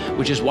underneath you,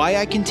 which is why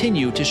I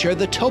continue to share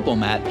the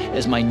Topomat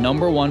as my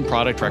 #1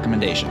 product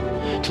recommendation.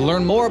 To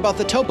learn more about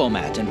the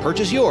Topomat and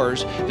purchase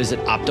yours, visit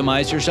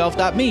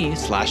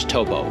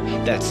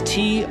optimizeyourself.me/topo. That's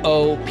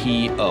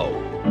TOPO.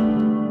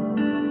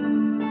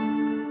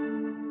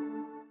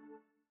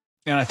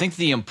 And I think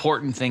the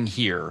important thing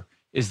here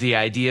is the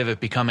idea of it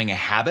becoming a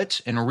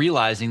habit and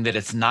realizing that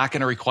it's not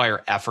going to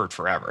require effort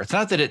forever. It's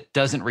not that it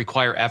doesn't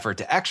require effort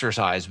to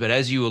exercise, but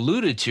as you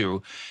alluded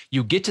to,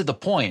 you get to the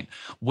point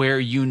where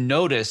you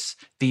notice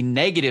the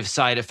negative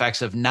side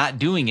effects of not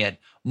doing it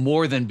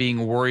more than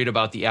being worried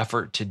about the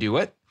effort to do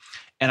it.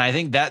 And I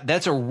think that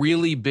that's a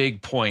really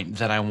big point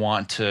that I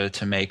want to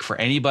make for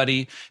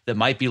anybody that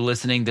might be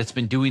listening that's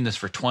been doing this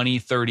for 20,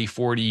 30,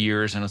 40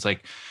 years. And it's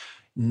like,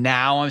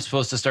 now I'm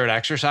supposed to start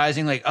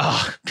exercising. Like,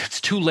 oh, it's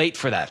too late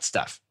for that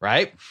stuff,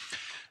 right?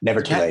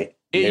 Never too late.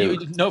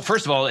 No,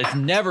 first of all, it's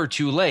never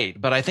too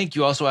late. But I think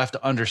you also have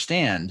to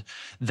understand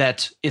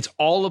that it's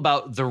all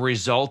about the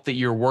result that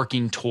you're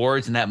working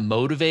towards and that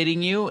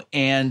motivating you.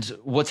 And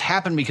what's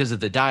happened because of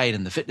the diet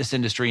and the fitness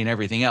industry and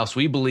everything else,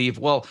 we believe,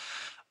 well,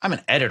 I'm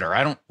an editor.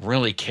 I don't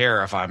really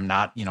care if I'm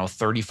not,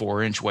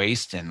 34-inch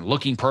waist and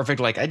looking perfect.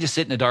 Like, I just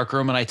sit in a dark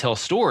room and I tell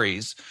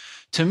stories.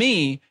 To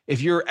me, if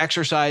you're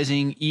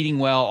exercising, eating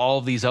well, all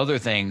of these other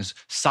things,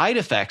 side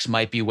effects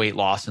might be weight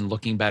loss and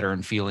looking better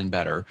and feeling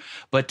better.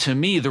 But to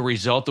me, the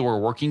result that we're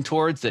working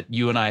towards that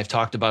you and I have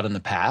talked about in the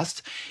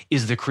past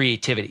is the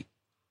creativity.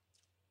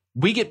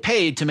 We get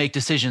paid to make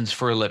decisions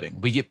for a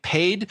living. We get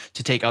paid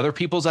to take other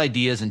people's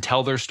ideas and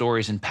tell their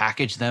stories and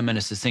package them in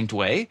a succinct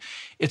way.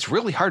 It's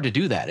really hard to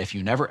do that if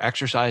you never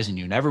exercise and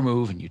you never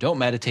move and you don't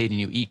meditate and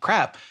you eat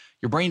crap.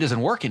 Your brain doesn't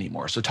work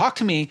anymore. So talk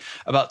to me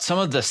about some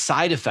of the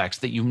side effects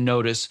that you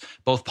notice,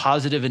 both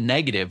positive and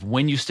negative,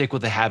 when you stick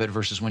with the habit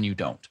versus when you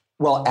don't.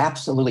 Well,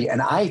 absolutely.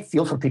 And I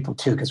feel for people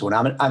too, because when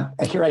I'm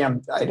here, I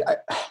am.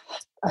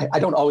 I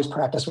don't always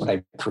practice what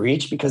I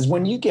preach, because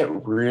when you get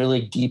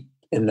really deep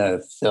in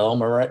the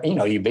film, or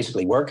you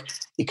basically work,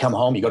 you come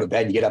home, you go to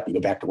bed, you get up, you go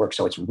back to work.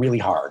 So it's really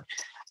hard.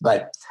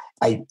 But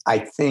I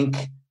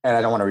think, and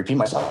I don't want to repeat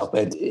myself,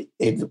 but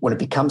when it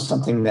becomes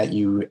something that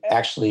you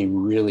actually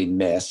really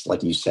miss,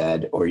 like you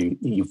said, or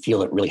you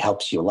feel it really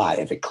helps you a lot,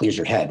 if it clears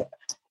your head,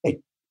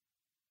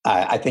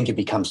 I think it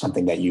becomes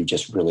something that you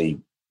just really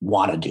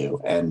want to do,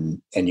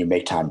 and you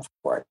make time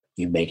for it.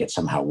 You make it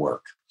somehow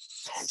work.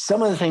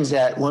 Some of the things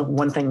that,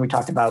 one thing we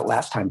talked about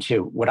last time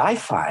too, what I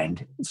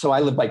find, so I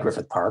live by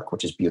Griffith Park,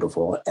 which is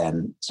beautiful.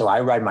 And so I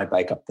ride my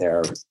bike up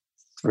there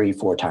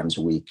 3-4 times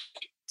a week.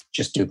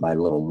 Just do my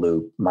little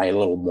loop, my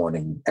little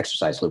morning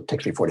exercise loop.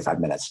 Takes me 45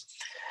 minutes.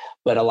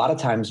 But a lot of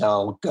times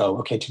I'll go,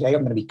 okay, today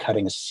I'm going to be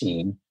cutting a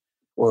scene,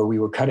 or we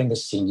were cutting the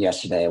scene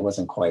yesterday. It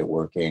wasn't quite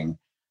working.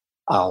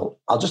 I'll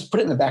just put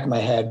it in the back of my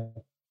head,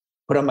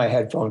 put on my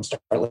headphones,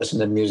 start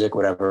listening to music,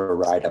 whatever,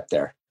 right up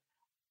there.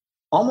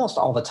 Almost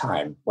all the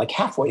time, like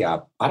halfway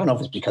up, I don't know if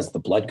it's because of the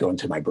blood going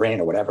to my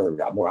brain or whatever,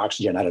 got more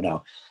oxygen, I don't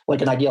know.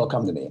 Like an idea will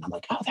come to me and I'm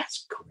like, oh,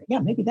 that's great. Yeah,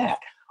 maybe that.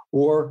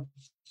 Or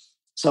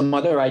some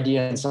other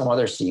idea in some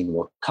other scene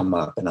will come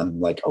up and I'm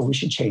like, oh, we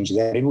should change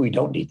that. Maybe we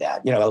don't need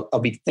that. You know, I'll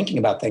be thinking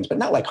about things, but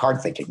not like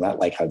hard thinking, not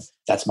like how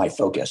that's my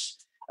focus.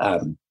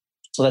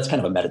 So that's kind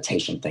of a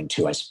meditation thing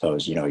too, I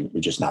suppose. You know,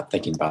 you're just not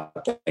thinking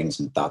about things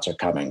and thoughts are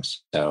coming.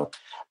 So,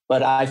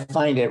 but I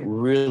find it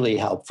really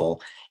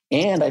helpful.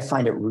 And I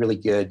find it really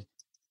good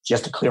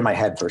just to clear my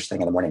head first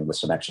thing in the morning with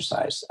some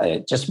exercise.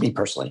 Just me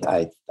personally,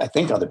 I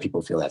think other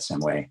people feel that same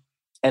way.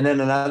 And then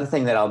another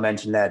thing that I'll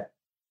mention that,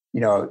 you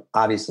know,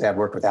 obviously I've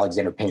worked with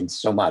Alexander Payne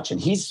so much, and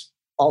he's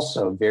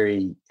also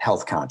very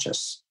health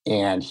conscious,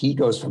 and he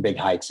goes for big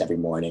hikes every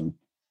morning.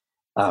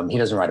 He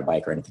doesn't ride a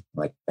bike or anything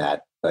like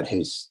that, but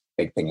his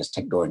big thing is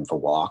going for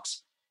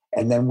walks.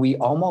 And then we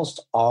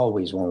almost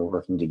always, when we're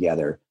working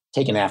together,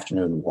 take an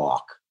afternoon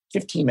walk,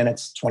 15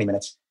 minutes, 20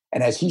 minutes.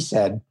 And as he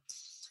said,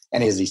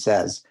 and as he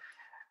says,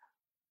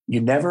 you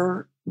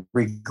never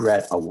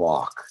regret a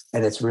walk.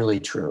 And it's really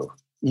true.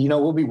 You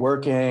know, we'll be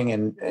working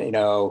and, you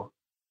know,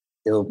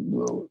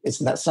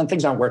 it's not, some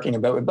things aren't working.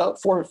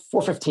 About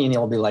 4:15,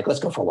 you'll be like, let's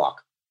go for a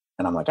walk.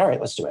 And I'm like, all right,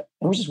 let's do it.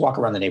 And we just walk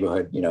around the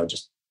neighborhood, you know,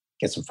 just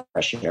get some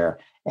fresh air.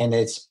 And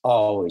it's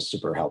always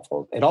super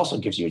helpful. It also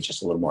gives you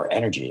just a little more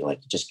energy,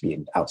 like just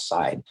being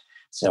outside.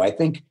 So I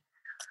think,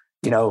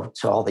 you know,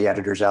 to all the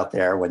editors out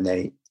there,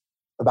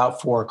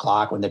 about 4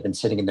 o'clock, when they've been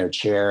sitting in their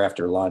chair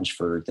after lunch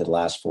for the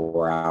last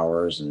 4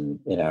 hours and,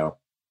 you know,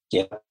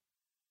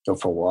 go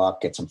for a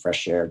walk, get some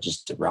fresh air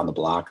just around the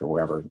block or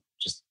wherever,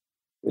 just,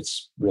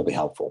 it's really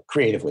helpful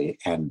creatively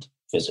and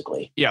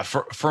physically. Yeah.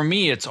 For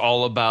me, it's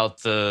all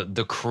about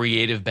the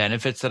creative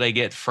benefits that I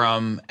get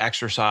from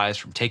exercise,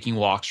 from taking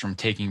walks, from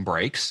taking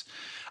breaks.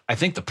 I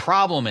think the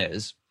problem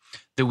is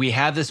that we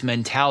have this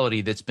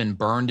mentality that's been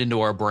burned into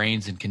our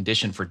brains and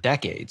conditioned for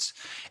decades,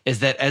 is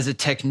that as a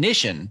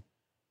technician,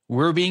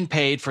 we're being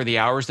paid for the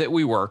hours that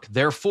we work.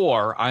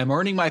 Therefore, I'm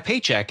earning my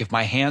paycheck if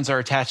my hands are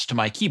attached to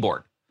my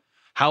keyboard.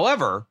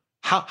 However,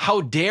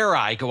 how dare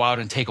I go out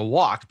and take a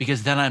walk,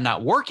 because then I'm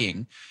not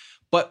working.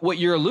 But what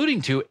you're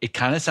alluding to, it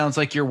kind of sounds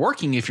like you're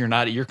working if you're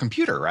not at your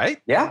computer,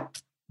 right? Yeah.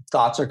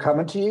 Thoughts are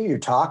coming to you, you're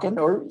talking,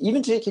 or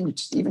even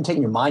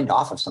taking your mind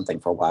off of something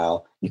for a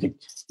while. You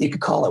could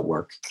call it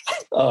work,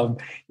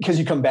 because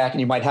you come back and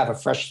you might have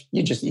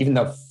even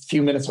though a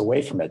few minutes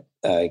away from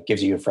it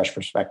gives you a fresh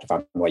perspective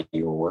on what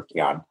you were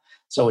working on.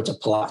 So it's a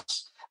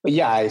plus. But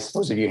yeah, I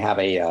suppose if you have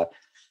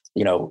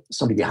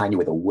somebody behind you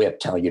with a whip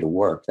telling you to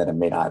work, then it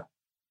may not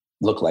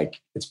look like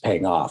it's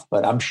paying off,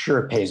 but I'm sure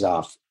it pays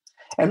off.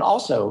 And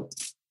also,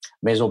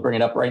 may as well bring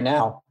it up right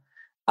now,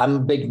 I'm a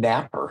big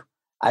napper.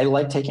 I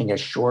like taking a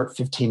short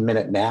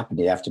 15-minute nap in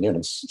the afternoon,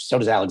 and so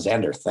does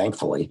Alexander,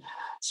 thankfully.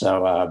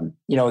 So,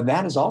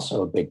 that is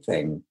also a big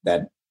thing,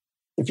 that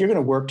if you're going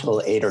to work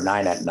till 8 or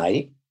 9 at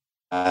night,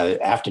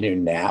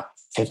 afternoon nap,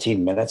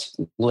 15 minutes,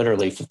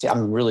 literally 15.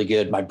 I'm really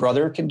good. My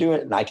brother can do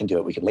it and I can do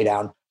it. We can lay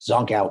down,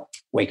 zonk out,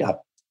 wake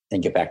up,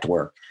 and get back to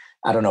work.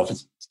 I don't know if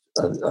it's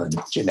a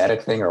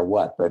genetic thing or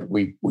what, but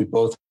we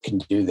both can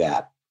do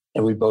that,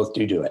 and we both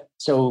do it.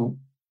 So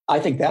I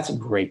think that's a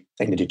great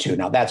thing to do too.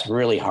 Now, that's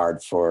really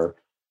hard for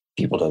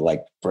people to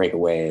like break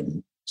away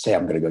and say,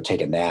 I'm going to go take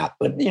a nap,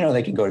 but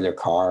they can go to their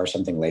car or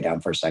something, lay down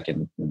for a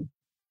second,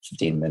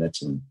 15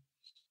 minutes,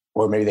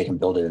 or maybe they can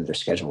build it into their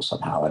schedule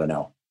somehow. I don't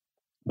know.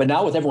 But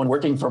now with everyone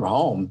working from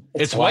home,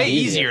 it's way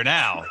easier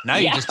now. Now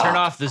you just turn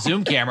off the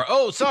Zoom camera.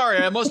 Oh, sorry,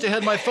 I must have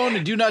had my phone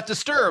to do not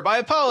disturb. I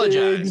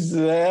apologize.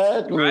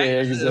 Exactly. Right?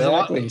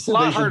 Exactly. A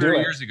lot harder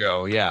years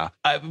ago. Yeah.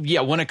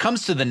 When it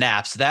comes to the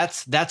naps,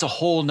 that's a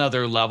whole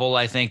nother level,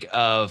 I think,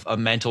 of a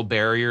mental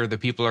barrier that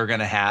people are going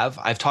to have.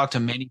 I've talked to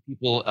many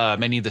people,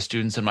 many of the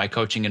students in my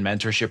coaching and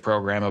mentorship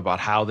program,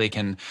 about how they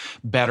can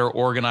better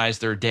organize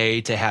their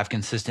day to have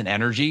consistent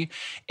energy.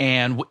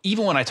 And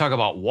even when I talk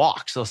about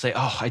walks, they'll say,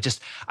 oh,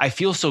 I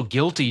feel so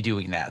guilty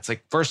doing that. It's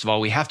like, first of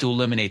all, we have to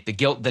eliminate the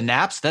guilt. The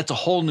naps, that's a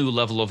whole new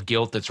level of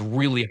guilt that's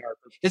really hard.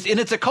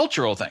 It's a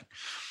cultural thing.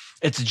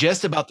 It's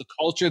just about the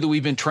culture that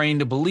we've been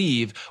trained to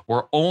believe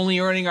we're only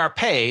earning our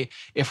pay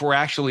if we're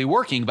actually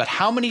working. But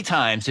how many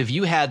times have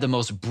you had the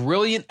most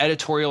brilliant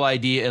editorial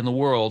idea in the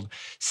world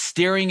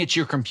staring at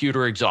your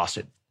computer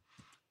exhausted?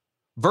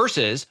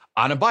 Versus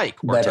on a bike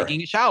or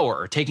taking a shower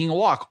or taking a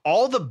walk.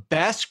 All the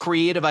best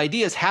creative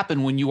ideas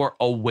happen when you are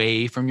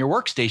away from your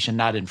workstation,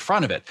 not in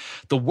front of it.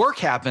 The work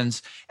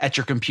happens at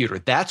your computer.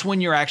 That's when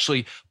you're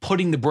actually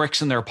putting the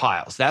bricks in their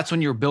piles. That's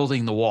when you're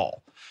building the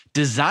wall.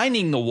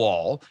 Designing the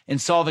wall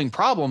and solving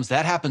problems,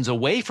 that happens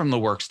away from the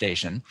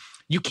workstation.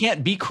 You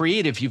can't be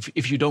creative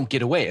if you don't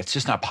get away. It's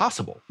just not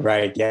possible.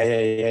 Right.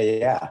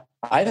 Yeah.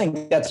 I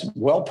think that's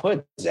well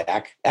put,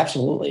 Zach.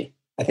 Absolutely.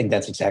 I think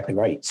that's exactly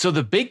right. So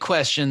the big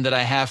question that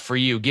I have for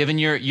you, given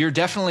you're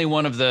definitely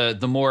one of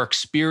the more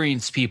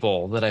experienced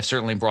people that I've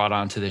certainly brought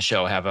onto this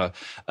show, have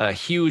a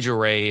huge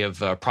array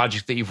of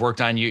projects that you've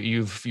worked on.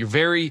 You're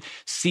very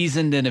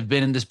seasoned and have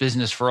been in this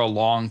business for a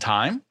long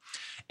time,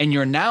 and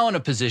you're now in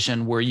a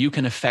position where you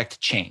can affect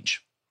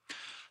change.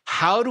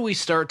 How do we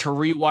start to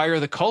rewire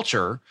the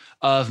culture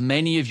of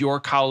many of your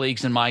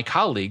colleagues and my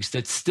colleagues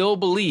that still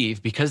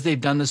believe, because they've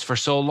done this for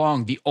so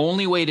long, the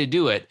only way to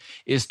do it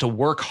is to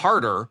work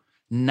harder,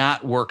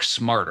 not work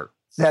smarter?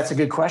 That's a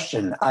good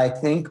question. I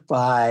think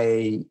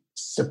by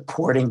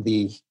supporting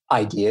the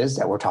ideas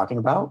that we're talking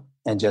about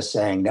and just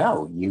saying,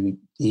 no,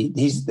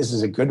 this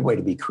is a good way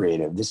to be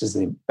creative. This is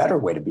the better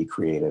way to be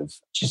creative.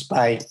 Just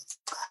by,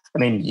 I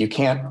mean, you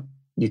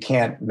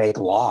can't make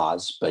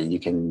laws, but you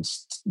can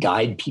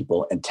guide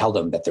people and tell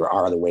them that there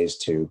are other ways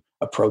to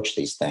approach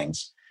these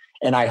things.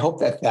 And I hope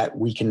that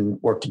we can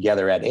work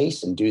together at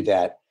ACE and do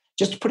that,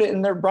 just to put it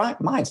in their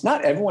minds.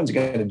 Not everyone's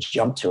going to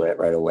jump to it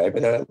right away,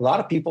 but a lot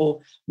of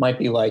people might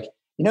be like,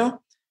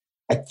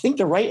 I think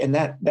they're right, and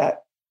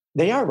that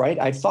they are right.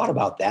 I've thought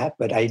about that,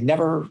 but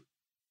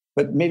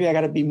but maybe I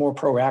got to be more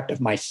proactive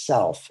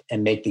myself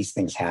and make these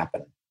things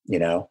happen,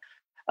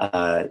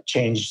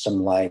 change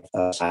some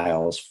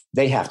lifestyles.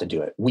 They have to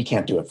do it. We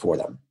can't do it for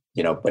them,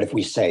 but if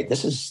we say,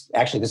 this is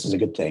a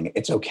good thing.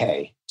 It's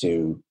okay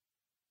to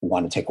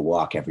want to take a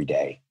walk every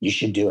day. You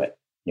should do it.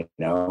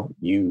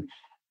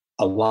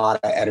 A lot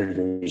of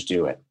editors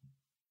do it.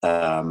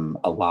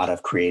 A lot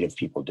of creative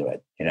people do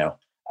it,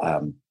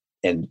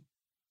 and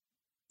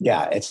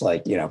yeah, it's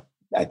like,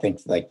 I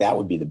think like that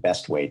would be the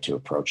best way to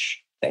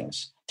approach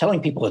things.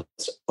 Telling people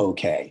it's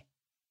okay,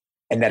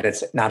 and that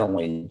it's not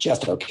only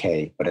just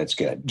okay, but it's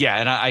good. Yeah.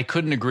 And I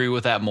couldn't agree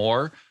with that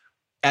more.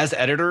 As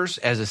editors,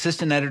 as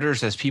assistant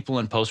editors, as people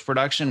in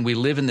post-production, we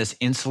live in this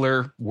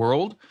insular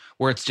world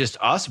where it's just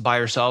us by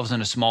ourselves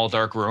in a small,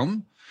 dark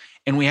room.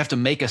 And we have to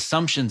make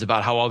assumptions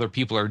about how other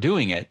people are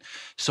doing it.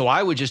 So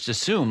I would just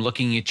assume,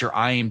 looking at your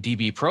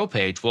IMDb Pro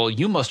page, well,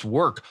 you must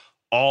work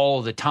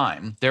all the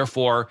time.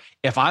 Therefore,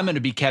 if I'm going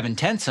to be Kevin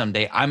Tent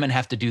someday, I'm going to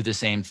have to do the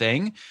same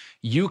thing.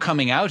 You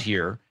coming out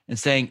here and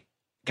saying,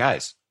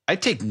 guys, I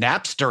take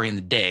naps during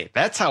the day.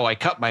 That's how I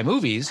cut my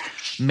movies,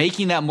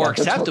 making that more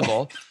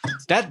acceptable.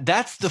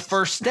 That's the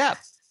first step.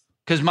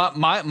 Because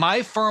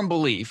my firm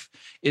belief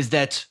is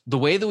that the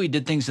way that we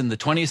did things in the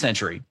 20th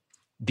century,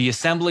 the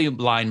assembly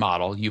line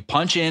model, you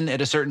punch in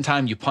at a certain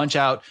time, you punch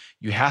out,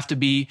 you have to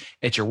be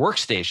at your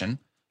workstation.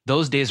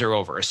 Those days are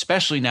over,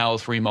 especially now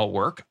with remote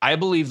work. I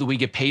believe that we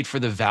get paid for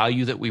the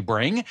value that we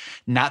bring,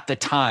 not the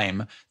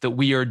time that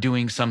we are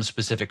doing some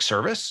specific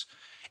service.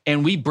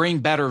 And we bring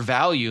better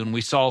value and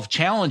we solve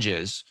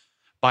challenges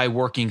by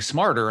working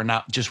smarter and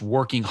not just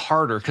working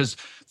harder. Because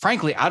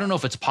frankly, I don't know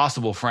if it's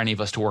possible for any of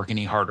us to work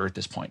any harder at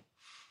this point.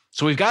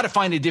 So we've got to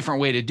find a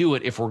different way to do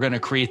it if we're going to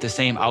create the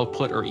same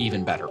output or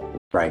even better.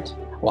 Right.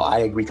 Well, I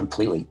agree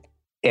completely.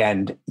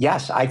 And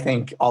yes, I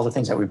think all the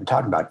things that we've been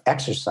talking about,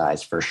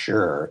 exercise for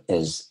sure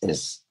is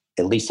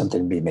at least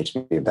something that makes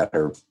me a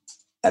better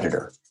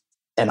editor.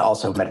 And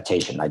also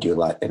meditation. I do a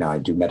lot, I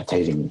do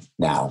meditating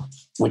now,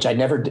 which I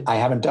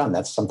haven't done.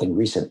 That's something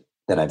recent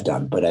that I've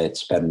done, but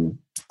it's been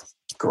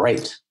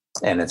great.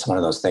 And it's one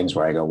of those things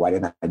where I go, why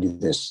didn't I do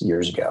this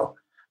years ago?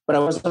 But I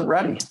wasn't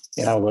ready.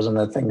 It wasn't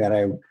the thing that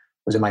I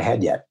was in my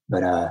head yet.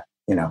 But,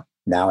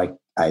 now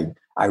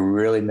I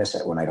really miss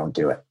it when I don't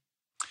do it.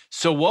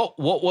 So what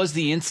was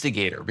the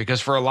instigator?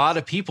 Because for a lot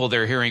of people,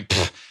 they're hearing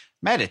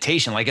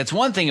meditation. Like, it's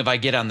one thing if I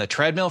get on the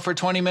treadmill for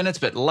 20 minutes,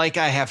 but like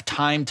I have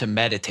time to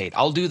meditate.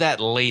 I'll do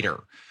that later.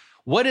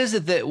 What is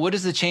it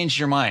that changed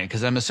your mind?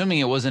 Because I'm assuming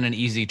it wasn't an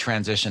easy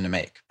transition to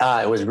make.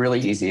 It was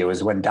really easy. It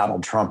was when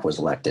Donald Trump was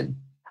elected.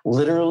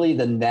 Literally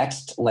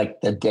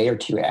the day or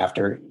two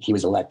after he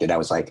was elected, I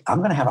was like, I'm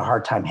going to have a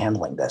hard time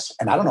handling this.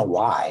 And I don't know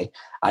why.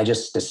 I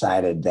just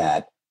decided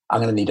that I'm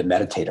going to need to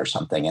meditate or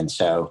something. And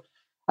so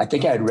I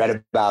think I had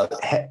read about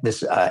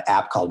this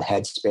app called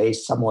Headspace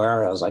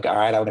somewhere. I was like, all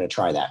right, I'm going to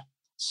try that.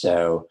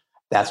 So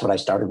that's what I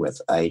started with.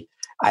 I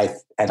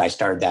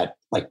started that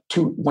like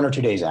 1 or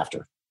 2 days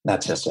after.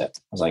 That's just it.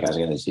 I was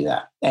going to do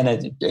that.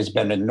 And it's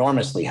been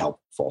enormously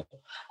helpful.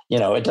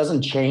 It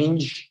doesn't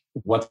change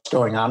what's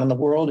going on in the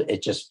world.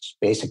 It just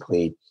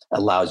basically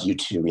allows you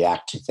to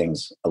react to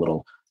things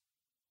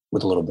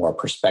with a little more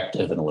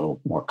perspective and a little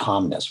more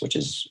calmness, which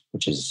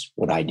is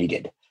what I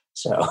needed.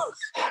 So,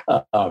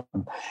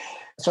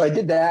 so I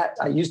did that.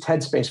 I used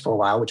Headspace for a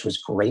while, which was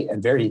great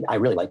and I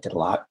really liked it a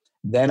lot.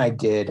 Then I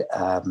did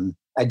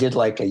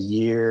like a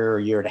year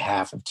and a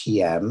half of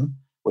TM,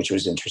 which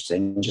was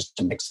interesting just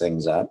to mix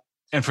things up.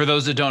 And for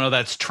those that don't know,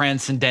 that's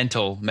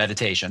transcendental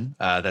meditation.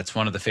 That's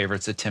one of the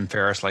favorites that Tim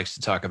Ferriss likes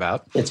to talk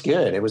about. It's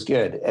good. It was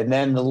good. And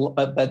then,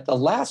 but the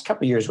last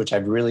couple of years, which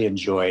I've really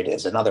enjoyed,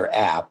 is another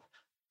app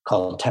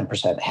called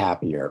 10%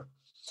 Happier.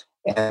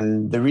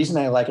 And the reason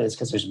I like it is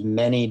because there's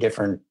many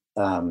different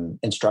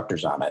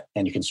instructors on it,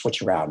 and you can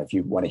switch around if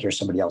you want to hear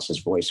somebody else's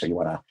voice or you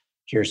want to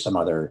hear some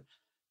other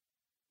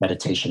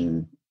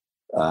meditation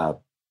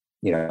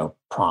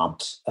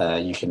prompt.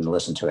 You can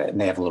listen to it, and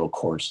they have little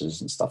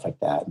courses and stuff like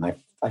that. And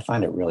I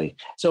find it really,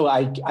 so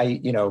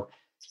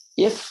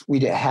if we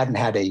hadn't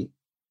had a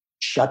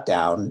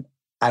shutdown,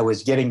 I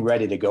was getting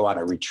ready to go on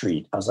a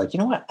retreat. I was like, you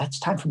know what? It's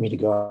time for me to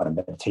go on a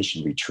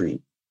meditation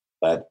retreat,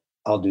 but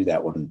I'll do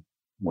that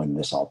when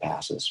this all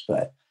passes.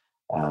 But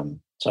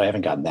so I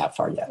haven't gotten that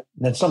far yet.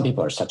 And then some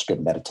people are such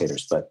good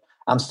meditators, but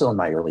I'm still in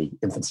my early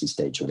infancy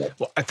stage with it.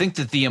 Well, I think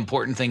that the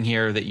important thing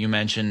here that you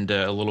mentioned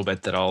a little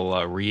bit that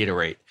I'll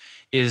reiterate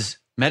is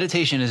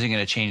meditation isn't going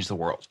to change the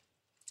world.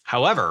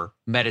 However,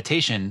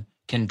 meditation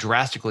can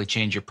drastically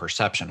change your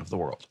perception of the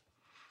world.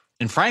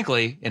 And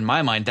frankly, in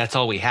my mind, that's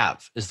all we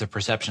have is the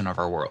perception of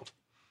our world,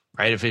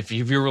 right? If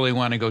you really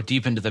want to go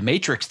deep into the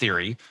matrix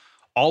theory,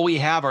 all we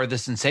have are the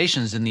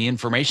sensations and the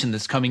information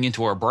that's coming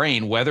into our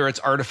brain, whether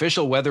it's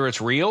artificial, whether it's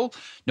real,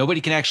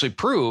 nobody can actually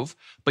prove,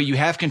 but you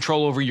have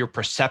control over your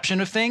perception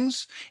of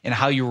things and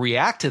how you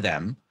react to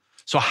them.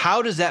 So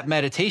how does that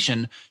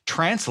meditation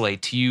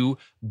translate to you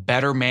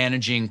better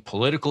managing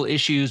political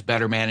issues,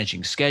 better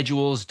managing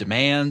schedules,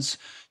 demands,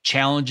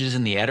 challenges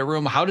in the edit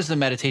room? How does the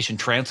meditation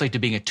translate to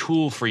being a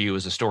tool for you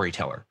as a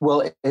storyteller?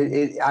 Well,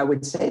 I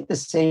would say the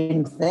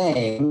same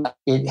thing.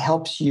 It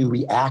helps you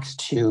react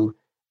to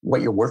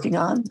what you're working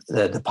on,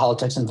 the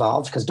politics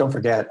involved. Because don't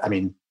forget, I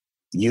mean,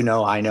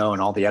 I know,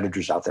 and all the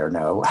editors out there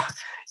know,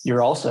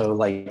 you're also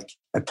like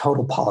a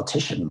total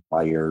politician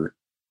while you're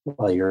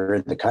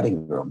in the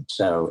cutting room.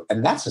 So,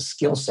 and that's a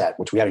skill set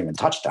which we haven't even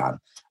touched on,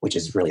 which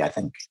is really, I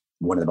think,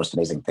 one of the most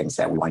amazing things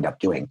that we wind up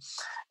doing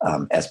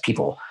as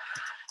people.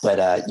 But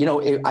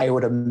I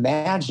would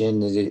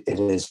imagine it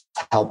has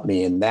helped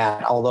me in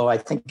that. Although I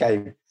think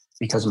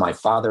because of my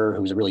father,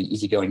 who was a really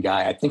easygoing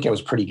guy, I think I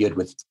was pretty good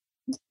with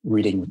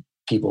reading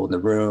people in the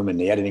room and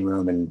the editing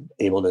room and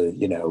able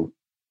to,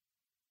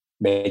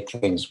 make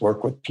things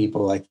work with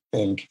people, I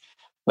think.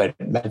 But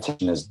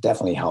meditation has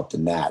definitely helped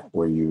in that,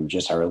 where you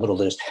just are a little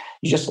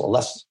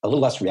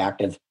less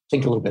reactive,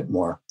 think a little bit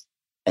more,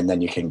 and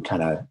then you can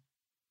kind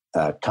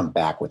of come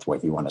back with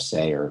what you want to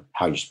say or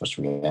how you're supposed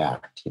to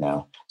react,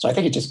 So I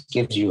think it just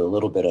gives you a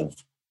little bit of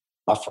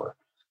buffer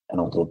and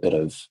a little bit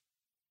of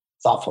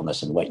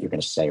thoughtfulness in what you're going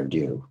to say or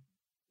do,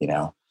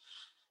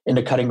 in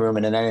the cutting room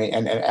and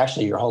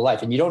actually your whole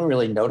life. And you don't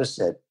really notice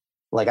it.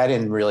 Like I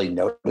didn't really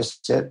notice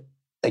it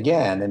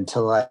again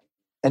until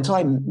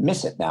I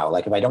miss it now.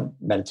 Like if I don't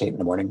meditate in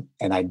the morning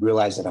and I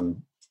realize that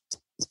I'm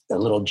a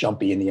little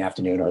jumpy in the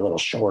afternoon or a little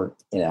short,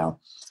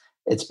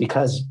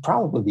 it's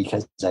probably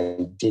because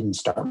I didn't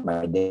start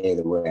my day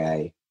the way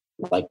I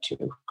like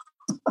to.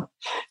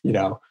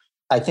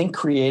 I think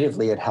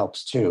creatively it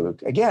helps too.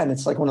 Again,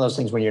 it's like one of those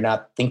things when you're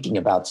not thinking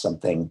about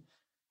something,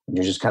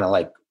 you're just kind of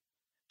like,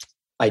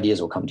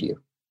 ideas will come to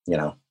you,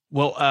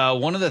 Well,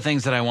 one of the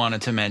things that I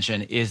wanted to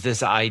mention is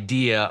this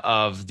idea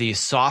of the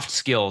soft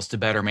skills to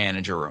better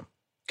manage a room.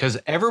 Because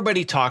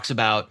everybody talks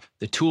about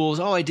the tools.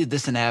 Oh, I did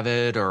this in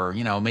Avid, or,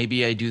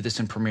 maybe I do this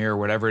in Premiere, or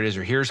whatever it is,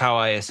 or here's how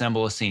I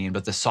assemble a scene.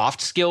 But the soft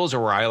skills are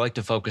where I like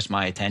to focus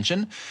my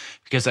attention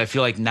because I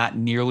feel like not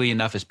nearly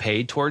enough is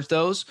paid towards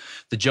those.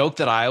 The joke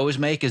that I always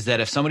make is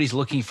that if somebody's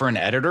looking for an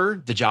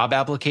editor, the job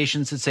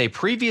applications that say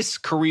previous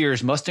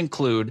careers must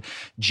include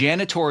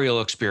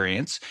janitorial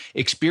experience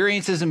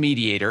as a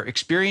mediator,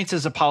 experience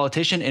as a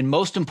politician, and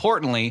most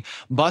importantly,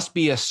 must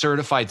be a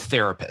certified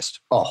therapist.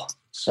 Oh,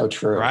 so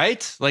true.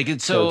 Right? Like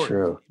it's so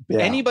true. Yeah.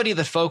 Anybody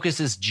that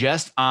focuses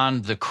just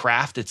on the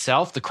craft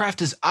itself, the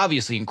craft is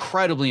obviously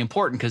incredibly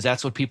important because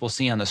that's what people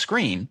see on the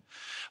screen.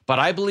 But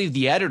I believe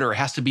the editor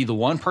has to be the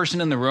one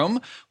person in the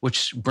room,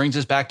 which brings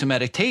us back to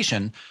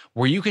meditation,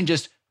 where you can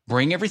just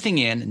bring everything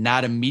in,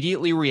 not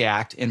immediately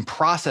react and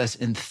process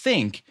and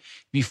think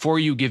before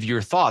you give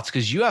your thoughts,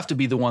 because you have to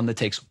be the one that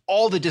takes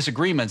all the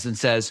disagreements and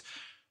says,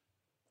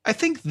 I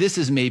think this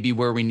is maybe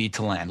where we need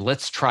to land.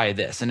 Let's try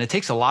this. And it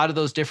takes a lot of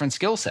those different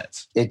skill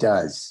sets. It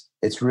does.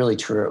 It's really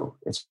true.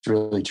 It's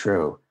really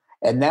true.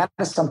 And that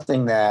is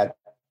something that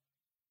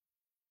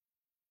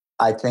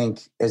I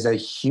think is a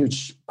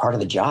huge part of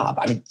the job.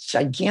 I mean,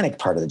 gigantic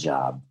part of the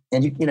job.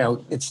 And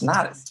it's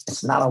not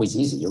always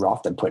easy. You're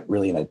often put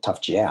really in a tough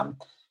jam.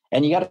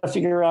 And you got to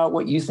figure out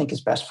what you think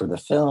is best for the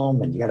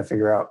film, and you got to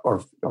figure out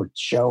or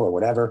show or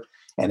whatever.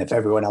 And if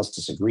everyone else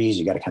disagrees,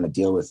 you got to kind of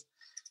deal with,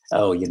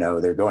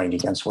 they're going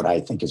against what I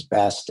think is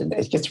best. And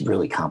it gets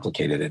really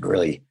complicated and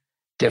really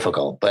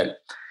difficult.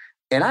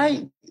 And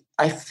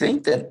I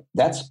think that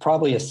that's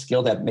probably a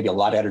skill that maybe a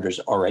lot of editors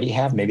already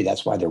have. Maybe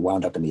that's why they're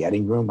wound up in the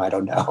editing room. I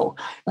don't know.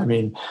 I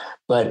mean,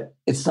 but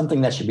it's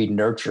something that should be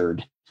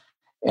nurtured.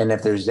 And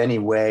if there's any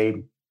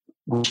way,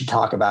 we should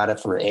talk about it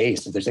for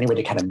ACE, if there's any way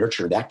to kind of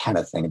nurture that kind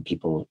of thing in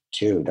people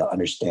too, to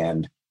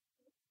understand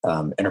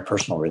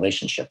interpersonal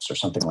relationships or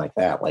something like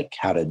that, like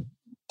how to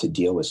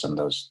deal with some of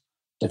those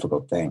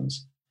difficult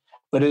things.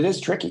 But it is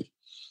tricky.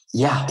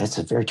 Yeah, it's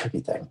a very tricky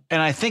thing.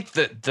 And I think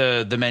that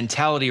the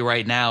mentality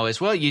right now is,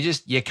 well,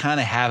 you kind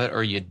of have it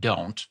or you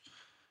don't.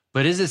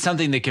 But is it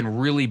something that can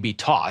really be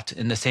taught?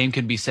 And the same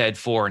can be said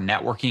for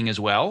networking as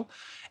well.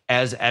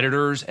 as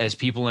editors, as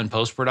people in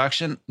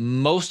post-production,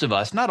 most of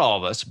us, not all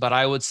of us, but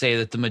I would say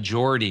that the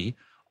majority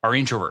are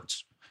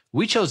introverts.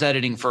 We chose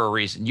editing for a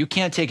reason. You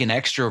can't take an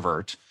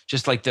extrovert,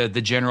 just like the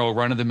general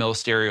run-of-the-mill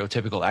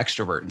stereotypical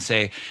extrovert, and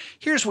say,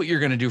 here's what you're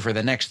going to do for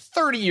the next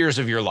 30 years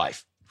of your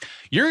life.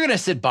 You're going to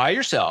sit by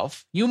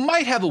yourself. You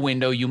might have a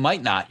window, you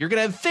might not. You're going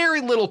to have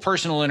very little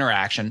personal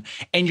interaction,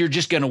 and you're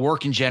just going to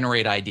work and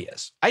generate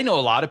ideas. I know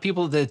a lot of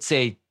people that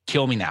say,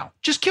 kill me now.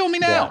 Just kill me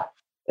now.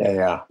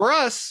 Yeah. For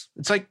us,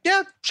 it's like,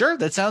 yeah, sure,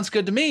 that sounds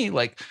good to me.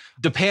 Like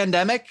the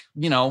pandemic,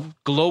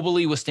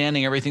 globally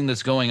withstanding everything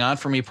that's going on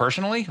for me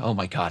personally, oh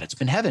my God, it's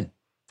been heaven.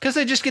 Because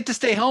I just get to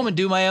stay home and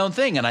do my own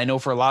thing. And I know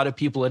for a lot of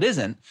people it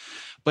isn't.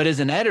 But as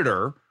an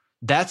editor,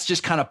 that's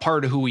just kind of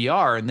part of who we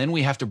are. And then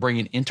we have to bring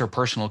in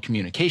interpersonal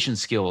communication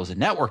skills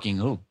and networking.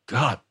 Oh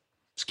God,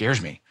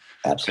 scares me.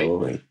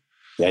 Absolutely.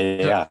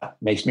 Yeah.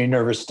 Makes me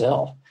nervous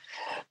still.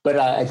 But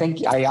I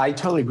think I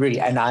totally agree.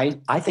 And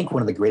I think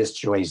one of the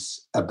greatest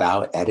joys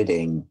about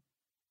editing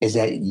is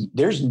that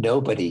there's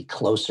nobody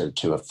closer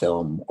to a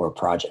film or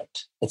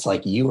project. It's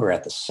like you are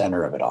at the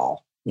center of it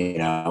all.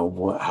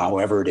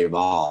 However it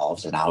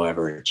evolves and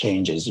however it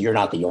changes, you're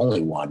not the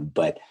only one,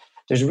 but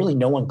there's really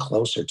no one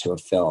closer to a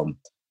film,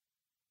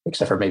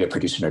 except for maybe a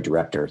producer or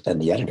director, than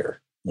the editor,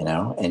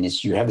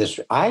 and you have this,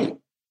 I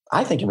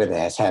think of it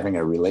as having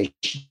a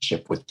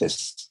relationship with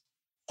this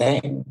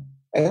thing.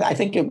 And I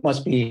think it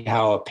must be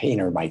how a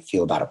painter might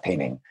feel about a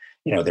painting.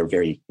 They're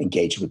very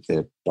engaged with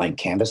the blank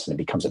canvas and it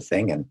becomes a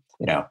thing. And,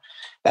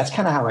 that's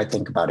kind of how I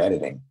think about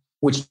editing,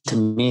 which to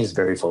me is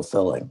very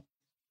fulfilling.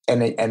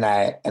 And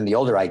the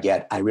older I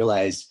get, I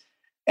realize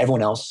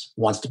everyone else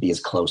wants to be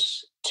as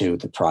close to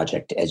the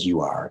project as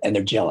you are, and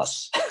they're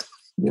jealous,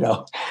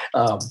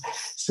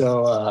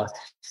 So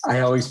I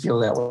always feel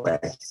that way.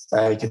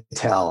 I can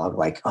tell. I'm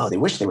like, oh, they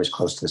wish they were as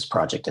close to this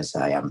project as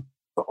I am,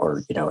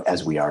 or,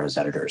 as we are as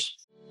editors.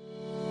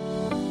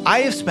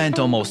 I have spent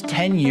almost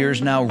 10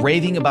 years now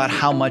raving about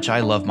how much I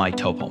love my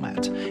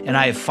TopoMat, and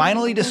I have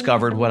finally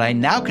discovered what I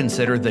now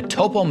consider the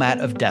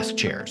TopoMat of desk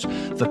chairs,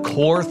 the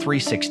Core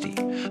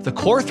 360. The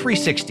Core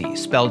 360,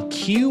 spelled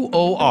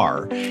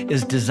QOR,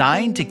 is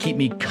designed to keep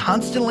me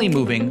constantly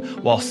moving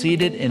while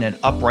seated in an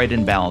upright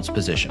and balanced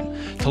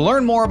position. To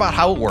learn more about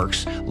how it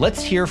works,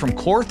 let's hear from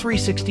Core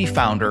 360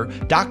 founder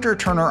Dr.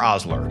 Turner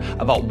Osler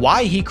about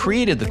why he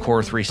created the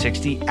Core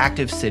 360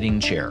 active sitting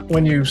chair.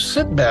 When you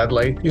sit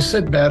badly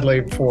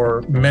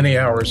for many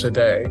hours a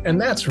day, and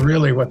that's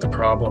really what the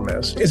problem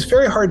is. It's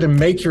very hard to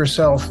make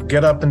yourself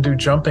get up and do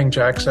jumping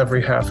jacks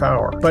every half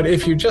hour. But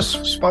if you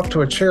just swap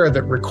to a chair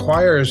that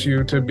requires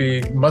you to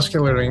be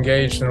muscularly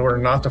engaged in order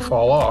not to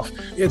fall off,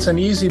 it's an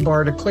easy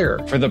bar to clear.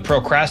 For the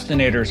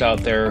procrastinators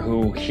out there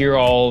who hear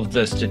all of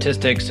the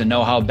statistics and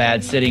know how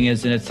bad sitting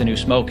is and it's the new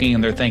smoking,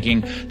 and they're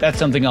thinking, that's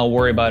something I'll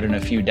worry about in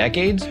a few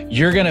decades,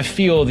 you're going to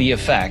feel the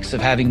effects of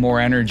having more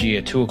energy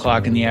at 2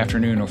 o'clock in the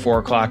afternoon or 4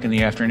 o'clock in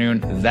the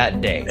afternoon that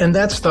day. And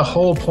that's the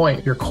whole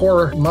point. Your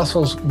core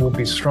muscles will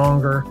be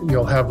stronger.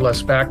 You'll have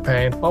less back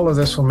pain. All of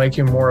this will make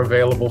you more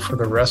available for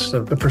the rest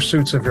of the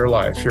pursuits of your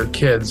life, your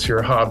kids,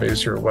 your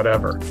hobbies, your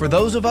whatever. For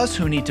those of us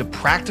who need to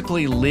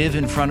practically live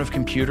in front of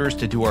computers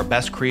to do our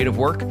best creative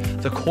work,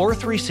 the Core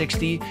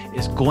 360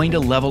 is going to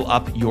level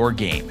up your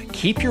game.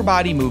 Keep your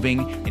body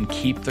moving and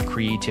keep the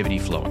creativity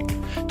flowing.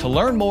 To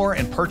learn more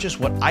and purchase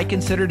what I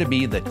consider to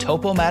be the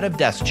TopoMat of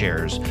desk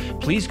chairs,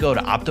 please go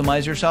to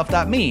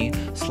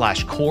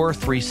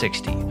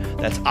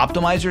optimizeyourself.me/core360. That's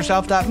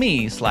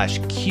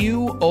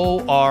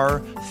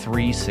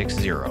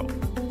optimizeyourself.me/QOR360.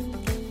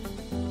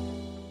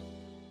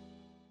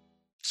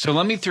 So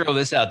let me throw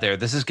this out there.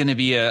 This is going to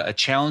be a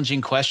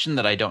challenging question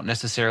that I don't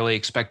necessarily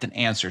expect an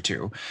answer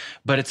to,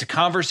 but it's a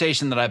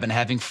conversation that I've been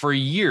having for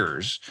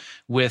years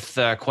with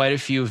quite a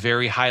few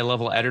very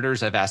high-level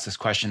editors. I've asked this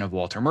question of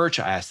Walter Murch.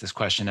 I asked this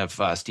question of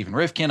Stephen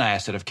Rifkin. I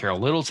asked it of Carol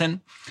Littleton.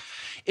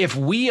 If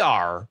we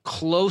are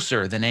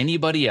closer than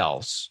anybody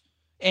else,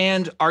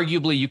 and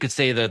arguably you could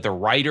say that the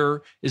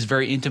writer is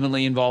very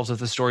intimately involved with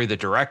the story, the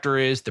director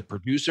is, the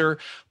producer,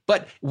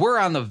 but we're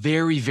on the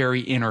very,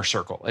 very inner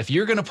circle. If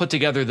you're going to put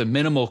together the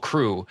minimal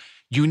crew,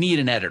 you need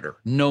an editor,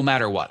 no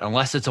matter what,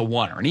 unless it's a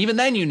oneer. And even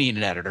then you need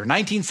an editor.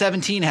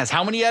 1917 has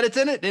how many edits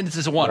in it? And it's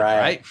just a oneer,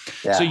 right?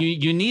 Yeah. So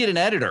you need an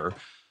editor.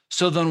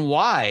 So then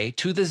why,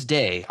 to this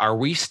day, are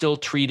we still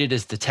treated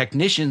as the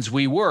technicians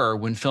we were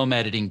when film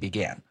editing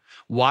began?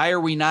 Why are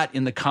we not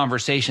in the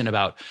conversation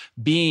about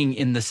being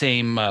in the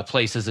same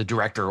place as a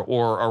director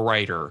or a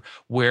writer,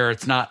 where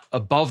it's not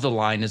above the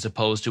line as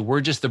opposed to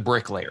we're just the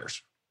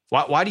bricklayers?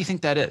 Why do you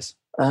think that is?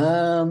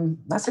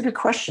 That's a good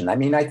question. I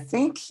mean, I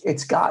think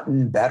it's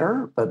gotten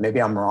better, but maybe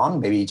I'm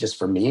wrong. Maybe just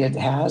for me it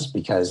has,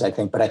 because I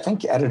think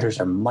editors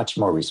are much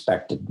more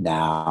respected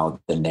now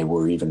than they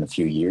were even a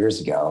few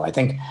years ago. I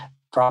think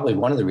probably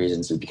one of the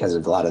reasons is because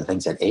of a lot of the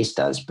things that Ace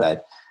does,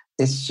 but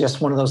it's just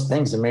one of those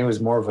things. I mean, it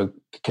was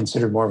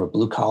considered more of a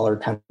blue collar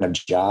kind of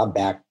job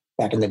back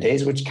in the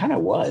days, which kind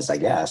of was, I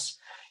guess,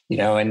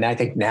 and I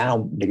think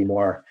now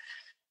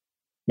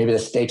maybe the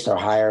stakes are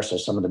higher. So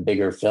some of the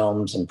bigger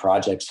films and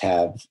projects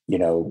have,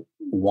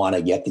 want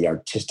to get the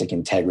artistic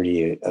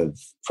integrity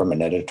from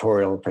an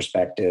editorial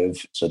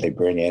perspective. So they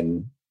bring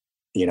in,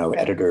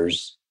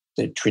 editors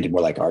that treated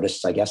more like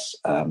artists, I guess.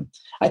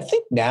 I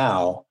think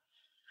now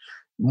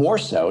more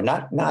so,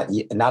 not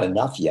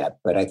enough yet,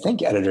 but I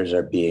think editors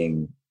are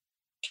being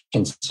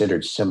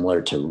considered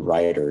similar to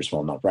writers.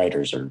 Well, no,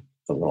 writers are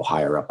a little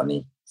higher up on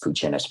the food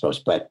chain, I suppose,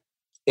 but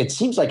it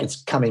seems like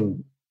it's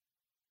coming.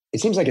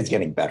 It seems like it's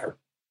getting better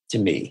to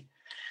me,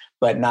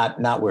 but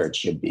not where it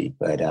should be.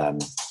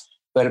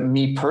 But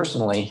me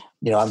personally,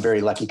 I'm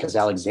very lucky because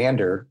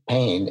Alexander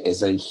Payne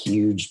is a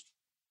huge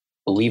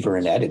believer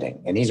in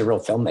editing, and he's a real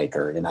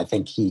filmmaker, and I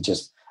think he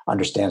just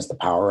understands the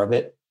power of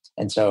it.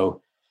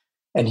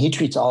 And he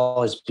treats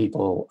all his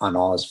people on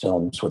all his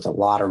films with a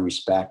lot of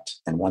respect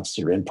and wants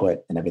your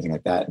input and everything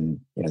like that.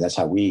 And that's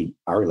how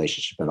our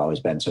relationship has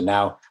always been. So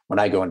now when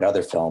I go into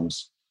other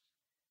films,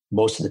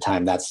 most of the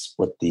time that's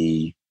what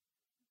the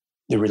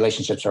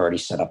relationship's already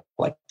set up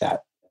like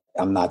that.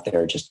 I'm not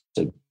there just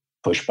to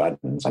push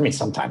buttons. I mean,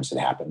 sometimes it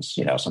happens,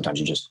 sometimes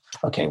you just,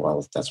 okay, well,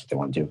 if that's what they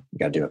want to do, you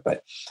got to do it.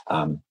 But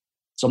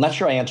so I'm not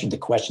sure I answered the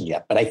question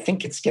yet, but I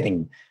think it's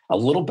getting a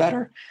little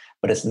better,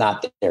 but it's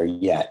not there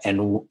yet.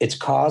 And its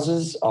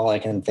causes, all I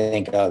can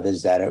think of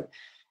is that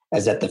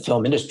the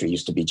film industry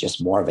used to be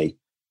just more of a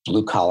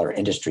blue collar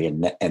industry.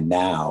 And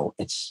now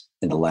it's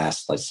in the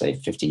last, let's say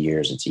 50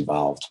 years, it's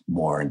evolved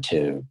more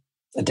into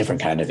a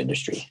different kind of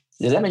industry.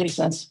 Does that make any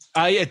sense?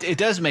 It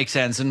does make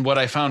sense. And what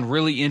I found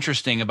really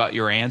interesting about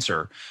your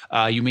answer,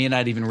 you may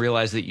not even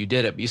realize that you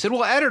did it, but you said,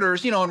 well,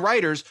 editors, and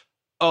writers,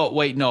 oh,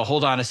 wait, no,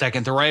 hold on a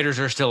second. The writers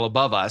are still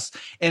above us.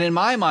 And in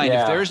my mind,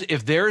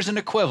 if there's an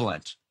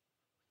equivalent,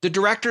 the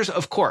directors,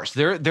 of course,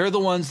 they're the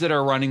ones that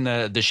are running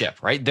the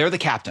ship, right? They're the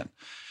captain.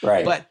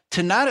 Right. But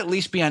to not at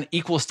least be on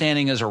equal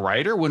standing as a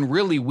writer when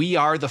really we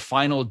are the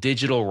final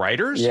digital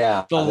writers,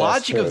 the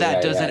logic of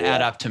that doesn't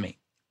add up to me.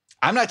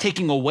 I'm not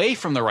taking away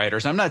from the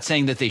writers. I'm not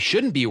saying that they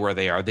shouldn't be where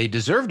they are. They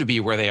deserve to be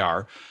where they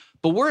are.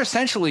 But we're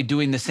essentially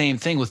doing the same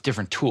thing with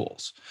different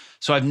tools.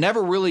 So I've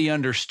never really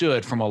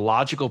understood from a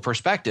logical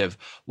perspective,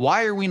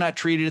 why are we not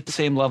treated at the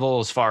same level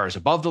as far as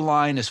above the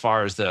line, as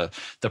far as the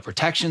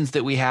protections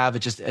that we have?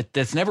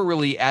 That's never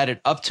really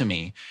added up to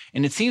me.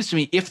 And it seems to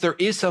me if there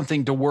is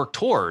something to work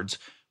towards,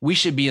 we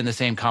should be in the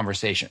same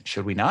conversation.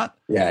 Should we not?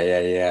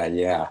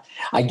 Yeah.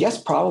 I guess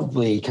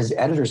probably because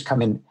editors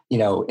come in,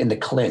 in the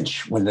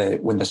clinch when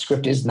the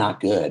script is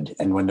not good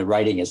and when the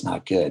writing is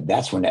not good.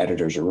 That's when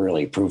editors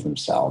really prove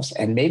themselves.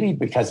 And maybe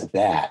because of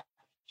that,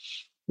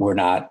 we're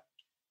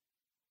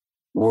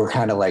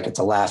kind of like it's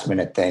a last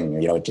minute thing.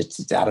 I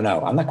don't know.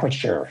 I'm not quite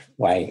sure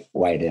why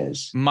it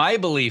is. My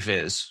belief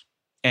is,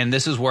 and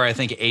this is where I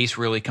think ACE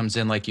really comes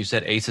in. Like you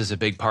said, ACE is a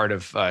big part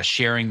of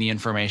sharing the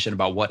information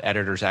about what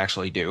editors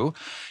actually do.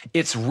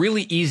 It's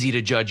really easy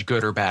to judge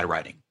good or bad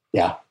writing.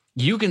 Yeah.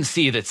 You can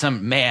see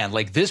that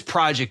like this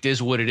project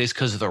is what it is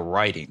because of the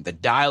writing. The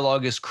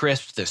dialogue is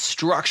crisp. The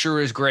structure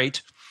is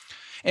great.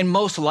 And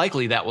most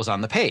likely that was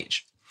on the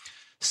page.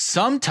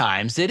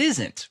 Sometimes it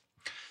isn't.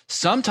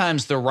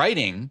 Sometimes the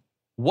writing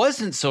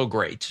wasn't so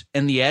great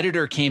and the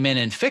editor came in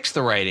and fixed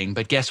the writing.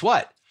 But guess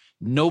what?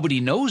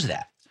 Nobody knows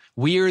that.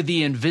 We are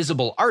the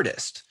invisible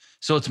artist.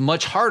 So it's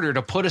much harder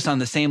to put us on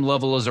the same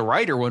level as a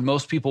writer when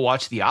most people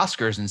watch the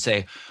Oscars and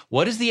say,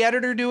 what does the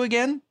editor do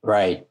again?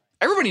 Right.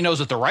 Everybody knows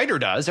what the writer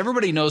does.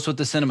 Everybody knows what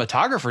the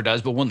cinematographer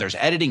does. But when there's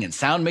editing and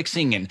sound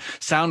mixing and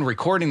sound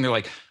recording, they're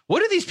like, what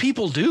do these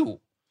people do?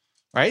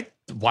 Right?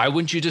 Why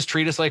wouldn't you just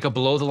treat us like a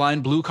below the line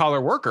blue collar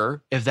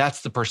worker if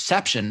that's the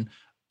perception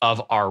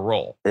of our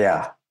role?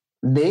 Yeah.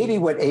 Maybe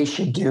what ACE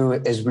should do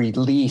is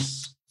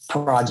release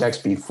projects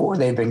before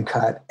they've been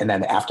cut and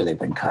then after they've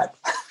been cut.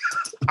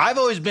 I've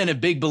always been a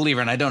big believer,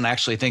 and I don't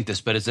actually think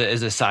this, but as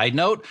a side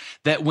note,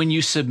 that when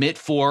you submit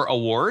for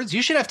awards,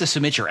 you should have to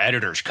submit your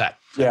editor's cut,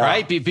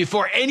 right?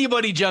 Before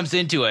anybody jumps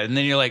into it. And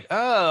then you're like,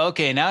 oh,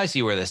 okay, now I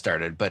see where this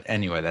started. But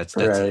anyway, that's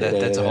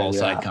a whole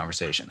side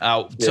conversation.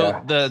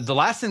 So the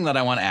last thing that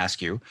I want to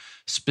ask you,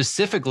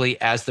 specifically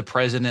as the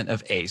president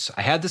of ACE,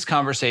 I had this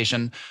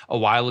conversation a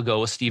while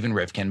ago with Stephen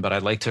Rivkin, but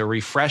I'd like to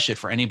refresh it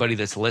for anybody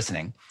that's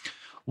listening.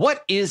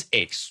 What is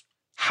ACE?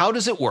 How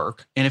does it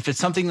work? And if it's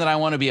something that I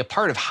want to be a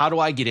part of, how do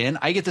I get in?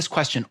 I get this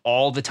question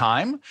all the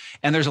time.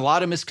 And there's a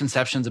lot of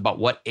misconceptions about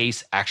what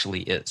ACE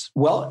actually is.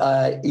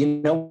 Well, you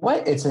know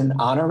what? It's an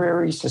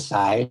honorary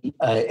society.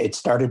 It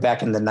started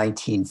back in the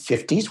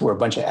 1950s where a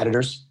bunch of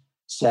editors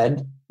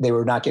said they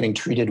were not getting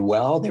treated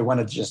well. They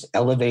wanted to just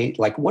elevate,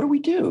 like, what do we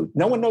do?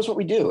 No one knows what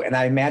we do. And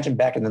I imagine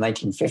back in the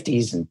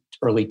 1950s and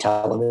early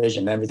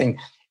television and everything,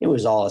 it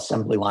was all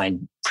assembly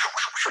line,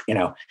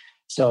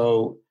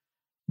 So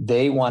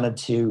they wanted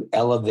to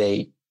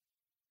elevate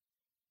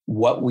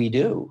what we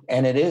do.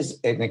 And it is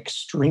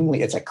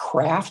it's a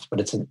craft,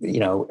 but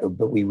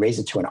but we raise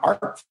it to an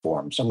art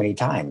form so many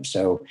times.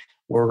 So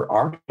we're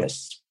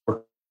artists,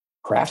 we're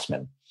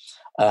craftsmen.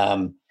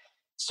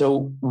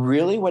 So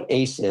really what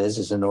ACE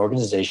is an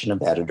organization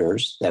of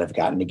editors that have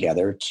gotten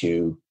together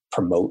to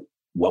promote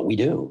what we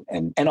do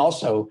and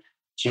also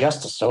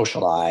just to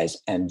socialize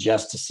and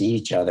just to see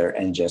each other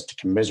and just to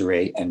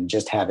commiserate and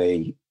just have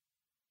a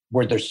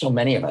where there's so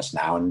many of us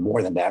now and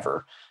more than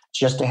ever,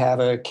 just to have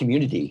a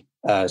community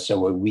so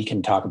we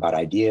can talk about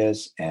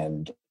ideas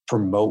and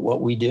promote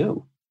what we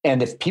do.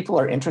 And if people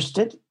are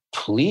interested,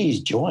 please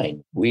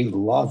join. We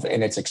love,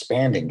 and it's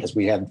expanding because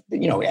we have,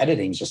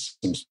 editing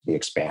just seems to be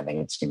expanding.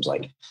 It seems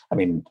like, I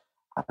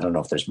don't know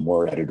if there's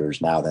more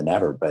editors now than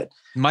ever, but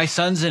my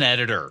son's an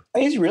editor.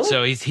 He's really?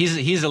 So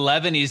he's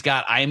 11. He's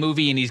got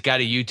iMovie and he's got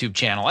a YouTube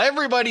channel.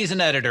 Everybody's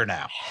an editor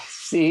now.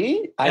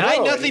 See, I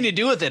had nothing to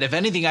do with it. If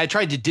anything, I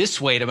tried to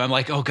dissuade him. I'm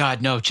like, oh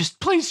God, no,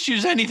 just please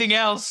choose anything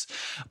else.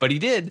 But he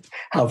did.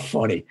 How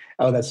funny.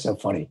 Oh, that's so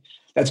funny.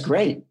 That's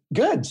great.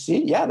 Good.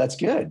 See, yeah, that's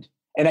good.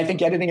 And I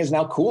think editing is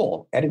now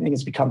cool. Editing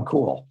has become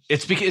cool.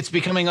 It's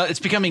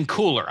becoming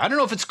cooler. I don't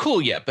know if it's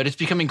cool yet, but it's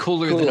becoming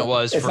cooler than it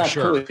was it's for not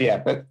sure. Cool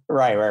yet, but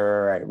right.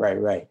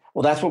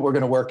 Well, that's what we're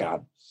going to work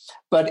on.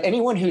 But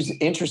anyone who's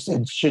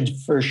interested should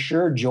for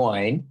sure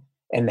join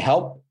and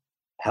help.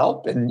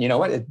 And you know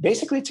what?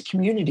 Basically, it's a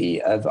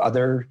community of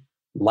other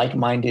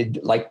like-minded,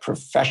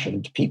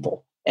 like-professioned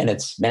people, and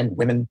it's men,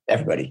 women,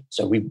 everybody.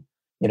 So we,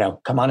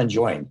 come on and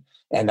join.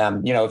 And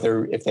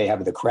if they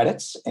have the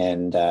credits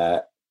and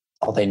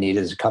all they need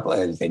is a couple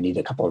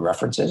of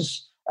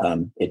references,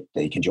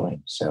 they can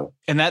join. So,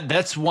 and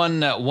that's one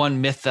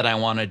myth that I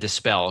want to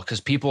dispel,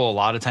 because people a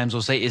lot of times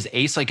will say, is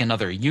ACE like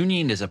another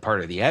union? Is it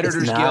part of the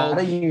Editors Guild?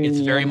 It's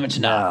very much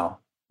not.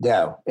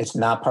 No, it's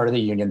not part of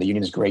the union. The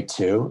union is great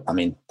too.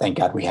 Thank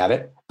God we have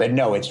it. But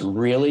no, it's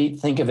really,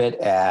 think of it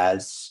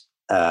as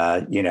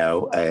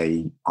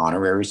a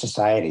honorary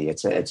society.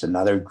 It's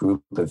another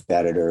group of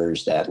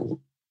editors that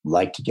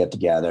like to get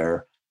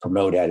together,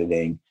 promote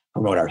editing,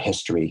 promote our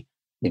history.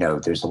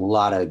 There's a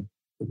lot of,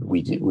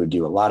 we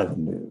do a lot of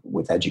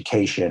with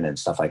education and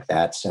stuff like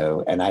that.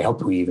 So, and I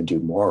hope we even do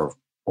more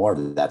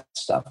of that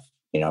stuff.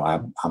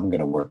 I'm going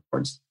to work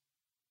towards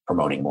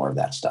promoting more of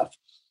that stuff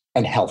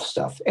and health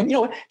stuff. And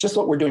just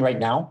what we're doing right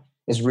now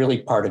is really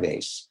part of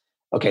ACE.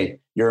 Okay,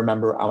 you're a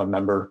member, I'm a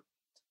member.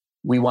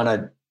 We want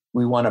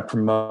to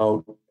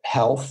promote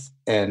health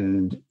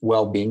and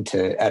well-being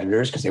to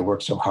editors because they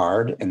work so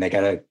hard and they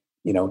got to,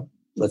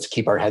 let's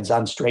keep our heads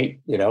on straight,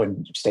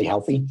 and stay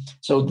healthy.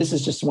 So this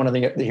is just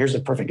here's a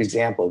perfect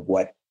example of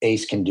what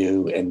ACE can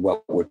do and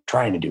what we're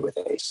trying to do with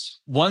ACE.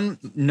 One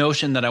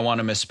notion that I want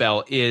to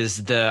misspell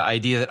is the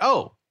idea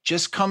that,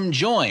 just come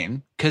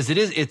join, because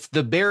it's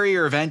the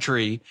barrier of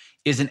entry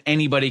isn't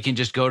anybody can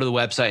just go to the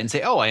website and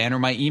say, I enter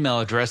my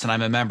email address and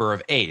I'm a member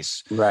of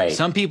ACE. Right.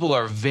 Some people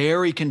are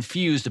very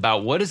confused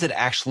about what does it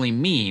actually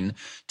mean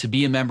to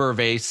be a member of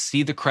ACE,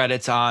 see the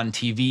credits on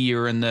TV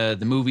or in the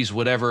movies,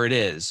 whatever it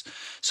is.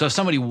 So if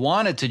somebody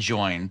wanted to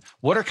join,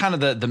 what are kind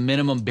of the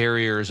minimum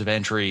barriers of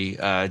entry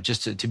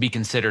just to be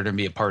considered and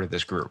be a part of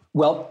this group?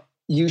 Well,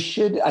 you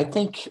should. I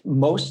think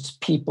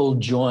most people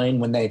join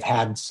when they've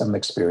had some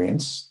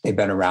experience. They've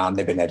been around,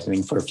 they've been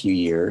editing for a few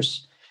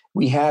years.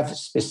 We have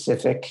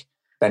specific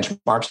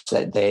benchmarks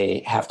that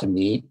they have to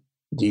meet.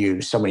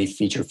 Do so many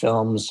feature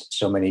films,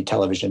 so many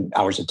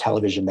hours of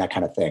television, that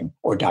kind of thing,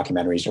 or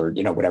documentaries, or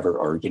whatever,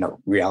 or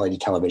reality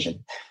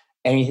television.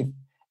 I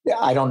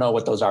don't know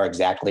what those are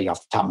exactly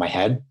off the top of my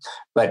head,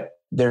 but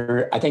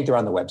I think they're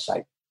on the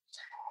website.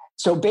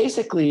 So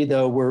basically,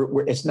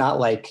 though, it's not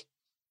like.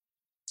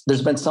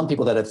 There's been some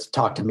people that have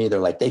talked to me. They're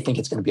like, they think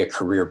it's going to be a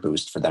career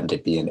boost for them to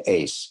be an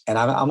ACE. And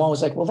I'm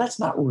always like, well, that's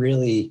not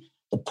really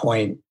the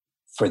point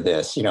for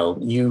this.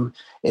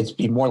 It's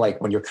be more like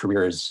when your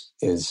career is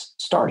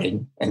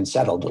starting and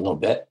settled a little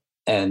bit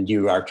and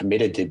you are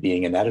committed to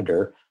being an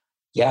editor.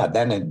 Yeah,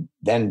 then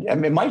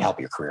it might help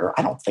your career.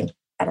 I don't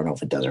know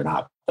if it does or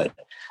not, but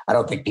I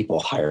don't think people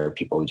hire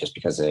people just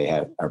because they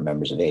are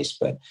members of ACE.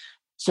 But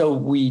so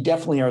we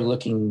definitely are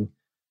looking.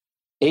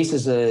 ACE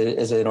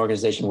is an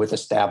organization with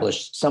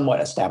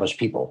somewhat established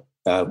people.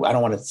 I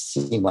don't want to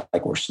seem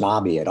like we're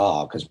snobby at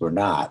all, because we're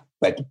not.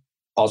 But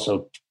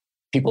also,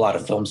 people out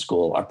of film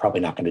school are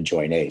probably not going to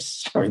join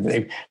ACE, or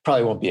they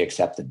probably won't be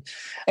accepted.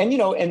 And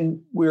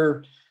and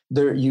we're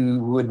there.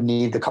 You would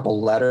need a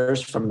couple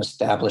letters from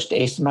established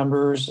ACE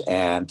members,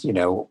 and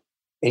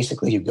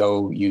basically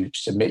you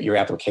submit your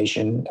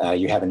application,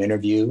 you have an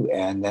interview,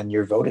 and then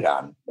you're voted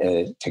on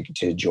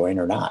to join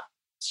or not.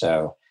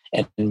 So.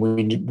 And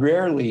we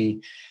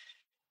rarely,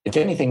 if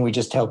anything, we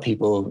just tell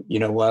people, you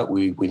know what,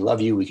 we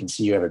love you. We can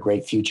see you have a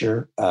great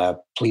future.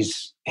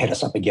 Please hit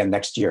us up again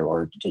next year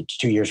or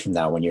 2 years from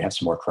now when you have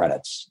some more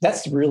credits.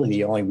 That's really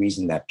the only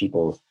reason that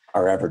people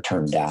are ever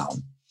turned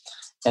down.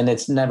 And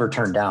it's never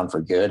turned down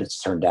for good.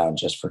 It's turned down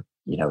just for,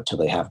 till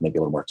they have maybe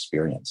a little more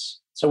experience.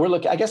 So we're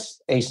looking, I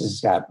guess ACE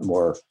has got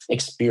more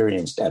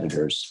experienced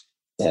editors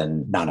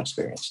than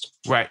non-experienced.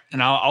 Right.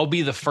 And I'll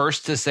be the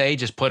first to say,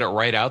 just put it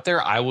right out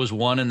there, I was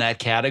one in that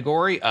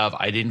category of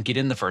I didn't get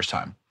in the first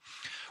time.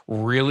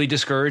 Really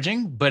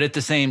discouraging. But at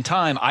the same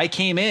time, I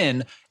came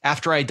in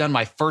after I'd done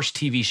my first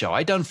TV show.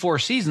 I'd done 4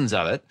 seasons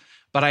of it,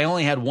 but I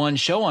only had 1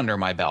 show under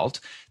my belt.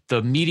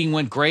 The meeting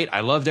went great.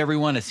 I loved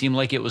everyone. It seemed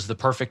like it was the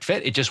perfect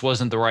fit. It just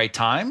wasn't the right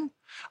time.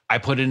 I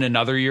put in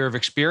another year of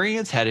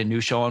experience, had a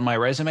new show on my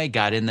resume,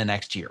 got in the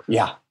next year.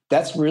 Yeah.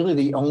 That's really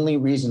the only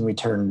reason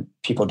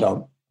people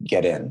don't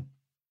get in.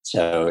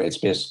 So it's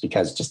just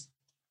because just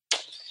a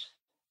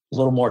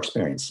little more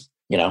experience,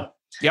 you know?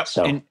 Yep.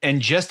 So,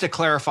 and just to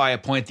clarify a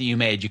point that you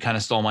made, you kind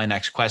of stole my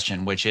next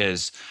question, which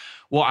is,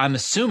 well, I'm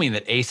assuming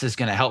that ACE is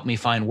going to help me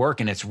find work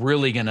and it's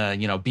really going to,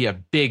 you know, be a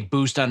big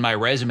boost on my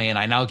resume and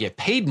I now get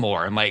paid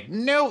more. I'm like,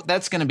 no,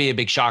 that's going to be a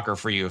big shocker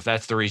for you if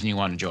that's the reason you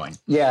want to join.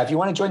 Yeah, if you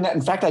want to join that.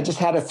 In fact, I just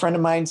had a friend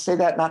of mine say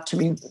that not to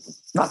me,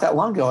 not that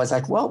long ago. I was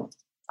like, well,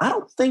 I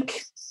don't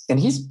think, and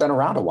he's been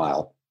around a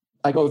while.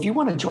 I go, if you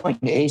want to join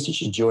ACE, you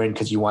should join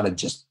because you want to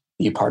just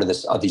be a part of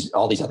this, all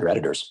these other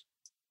editors.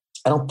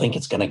 I don't think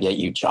it's going to get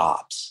you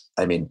jobs.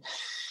 I mean,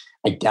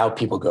 I doubt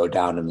people go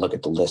down and look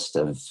at the list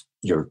of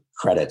your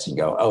credits and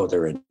go, oh,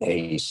 they're an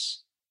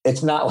ACE.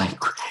 It's not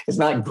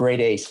grade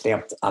A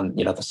stamped on,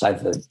 you know, the side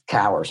of the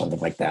cow or something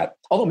like that.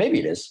 Although maybe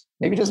it is.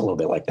 Maybe it is a little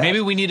bit like that.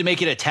 Maybe we need to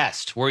make it a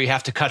test where you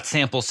have to cut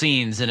sample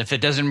scenes. And if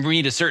it doesn't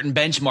meet a certain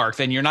benchmark,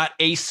 then you're not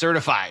ACE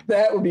certified.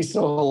 That would be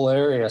so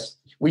hilarious.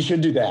 We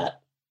should do that.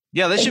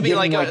 Yeah, that should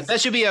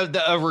be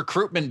a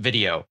recruitment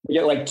video.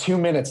 You get like 2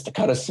 minutes to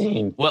cut a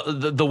scene. Well,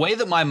 the way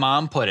that my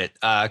mom put it,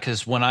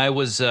 because when I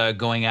was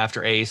going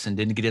after ACE and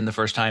didn't get in the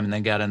first time and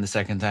then got in the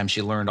second time,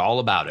 she learned all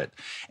about it.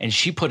 And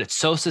she put it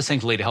so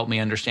succinctly to help me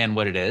understand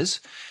what it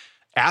is.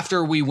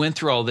 After we went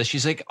through all this,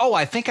 she's like, oh,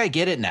 I think I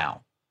get it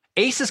now.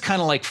 ACE is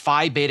kind of like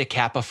Phi Beta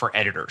Kappa for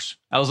editors.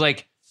 I was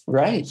like,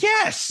 right.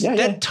 Yes,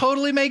 that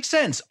totally makes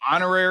sense.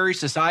 Honorary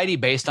society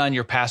based on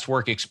your past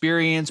work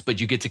experience,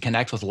 but you get to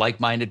connect with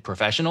like-minded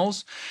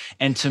professionals.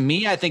 And to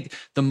me, I think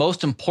the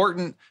most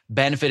important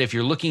benefit, if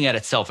you're looking at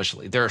it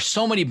selfishly, there are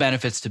so many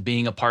benefits to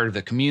being a part of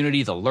the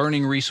community, the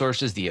learning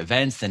resources, the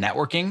events, the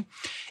networking.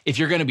 If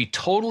you're going to be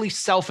totally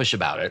selfish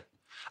about it,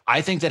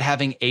 I think that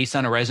having ACE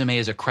on a resume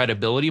is a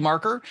credibility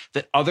marker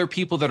that other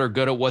people that are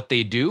good at what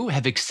they do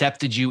have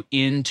accepted you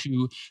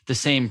into the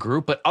same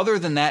group. But other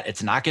than that,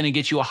 it's not going to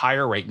get you a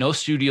higher rate. No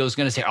studio is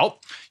going to say, oh,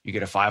 you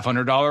get a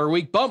 $500 a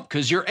week bump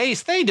because you're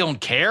ACE. They don't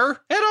care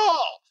at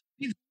all.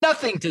 It's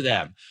nothing to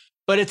them.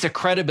 But it's a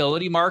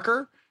credibility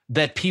marker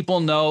that people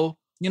know,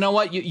 you know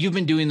what, you've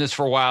been doing this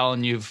for a while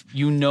and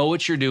you know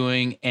what you're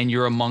doing and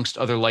you're amongst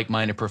other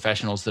like-minded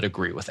professionals that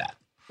agree with that.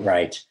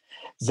 Right.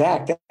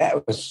 Zach,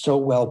 that was so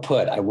well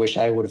put. I wish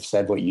I would have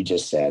said what you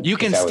just said. You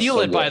can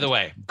steal it, by the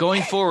way.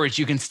 Going forward,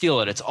 you can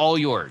steal it. It's all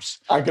yours.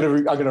 I'm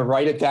gonna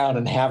write it down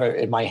and have it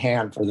in my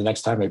hand for the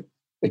next time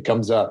it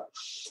comes up.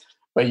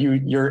 But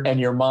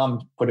your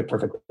mom put it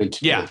perfectly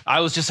too. Yeah, I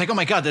was just like, oh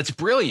my God, that's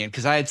brilliant.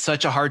 Because I had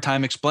such a hard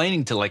time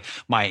explaining to like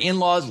my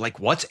in-laws, like,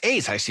 what's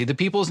ACE? I see the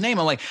people's name.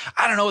 I'm like,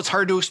 I don't know. It's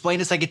hard to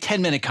explain. It's like a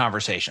 10-minute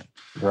conversation.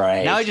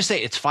 Right. Now I just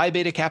say it's Phi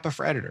Beta Kappa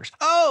for editors.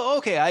 Oh,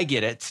 okay. I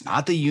get it. It's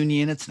not the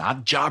union. It's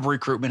not job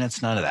recruitment.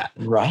 It's none of that.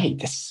 Right.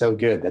 That's so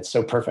good. That's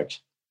so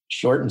perfect.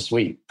 Short and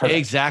sweet. Perfect.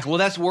 Exactly.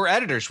 Well, we're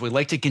editors. We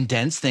like to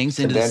condense things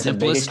into the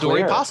simplest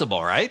story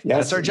possible, right? Yes,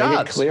 that's our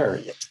job. Clear.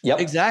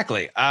 Yep.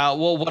 Exactly.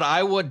 Well, what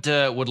I would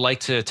like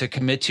to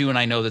commit to, and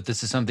I know that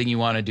this is something you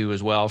want to do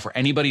as well, for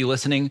anybody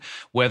listening,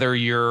 whether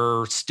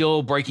you're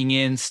still breaking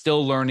in,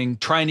 still learning,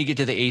 trying to get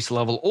to the ACE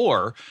level,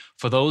 or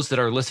for those that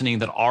are listening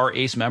that are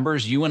ACE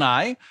members, you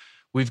and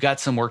we've got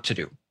some work to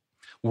do.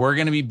 We're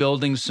going to be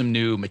building some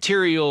new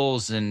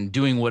materials and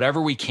doing whatever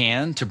we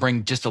can to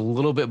bring just a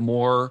little bit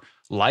more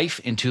life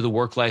into the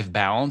work-life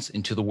balance,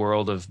 into the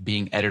world of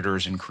being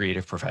editors and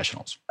creative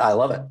professionals. I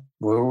love it.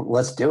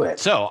 Let's do it.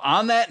 So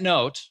on that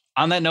note,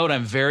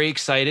 I'm very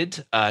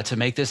excited to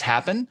make this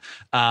happen.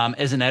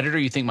 As an editor,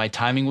 you think my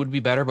timing would be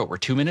better, but we're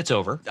 2 minutes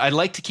over. I'd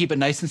like to keep it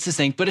nice and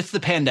succinct, but it's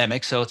the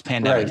pandemic, so it's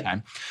pandemic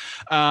time.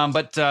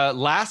 But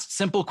last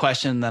simple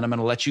question, then I'm going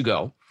to let you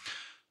go.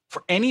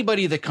 For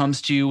anybody that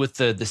comes to you with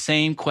the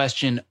same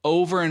question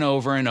over and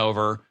over and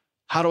over,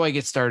 how do I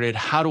get started?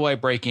 How do I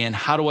break in?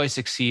 How do I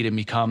succeed and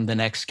become the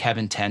next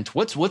Kevin Tent?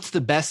 What's the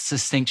best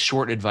succinct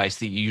short advice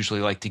that you usually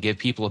like to give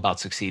people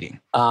about succeeding?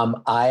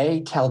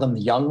 I tell them,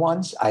 the young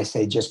ones, I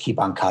say, just keep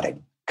on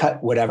cutting.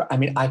 Cut whatever. I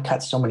mean, I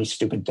cut so many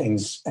stupid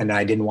things and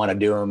I didn't want to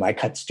do them. I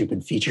cut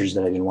stupid features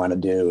that I didn't want to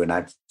do. And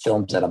I've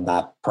filmed that I'm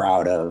not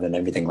proud of and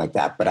everything like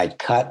that. But I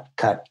cut.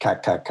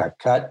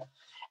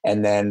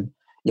 And then,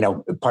 you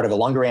know, part of a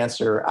longer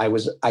answer, I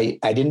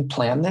didn't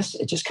plan this.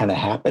 It just kind of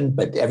happened.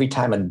 But every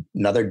time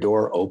another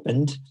door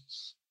opened,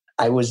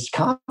 I was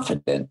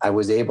confident. I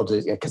was able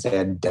to, because I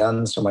had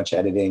done so much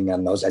editing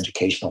on those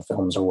educational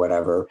films or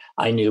whatever.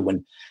 I knew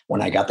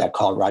when I got that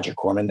call, Roger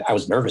Corman, I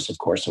was nervous, of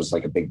course. It was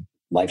like a big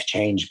life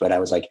change. But I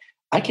was like,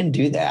 I can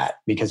do that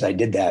because I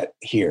did that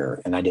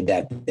here and I did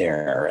that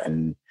there.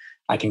 And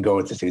I can go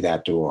through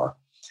that door.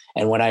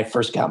 And when I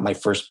first got my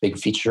first big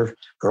feature,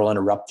 Girl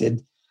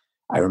Interrupted,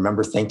 I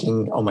remember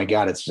thinking, oh my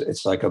God,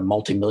 it's like a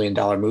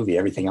multi-million-dollar movie.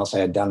 Everything else I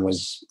had done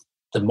was,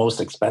 the most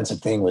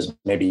expensive thing was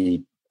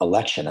maybe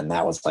Election. And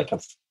that was like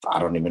I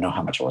don't even know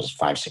how much it was,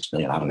 5-6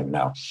 million. I don't even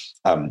know.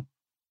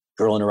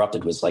 Girl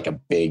Interrupted was like a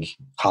big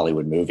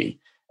Hollywood movie.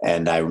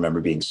 And I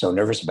remember being so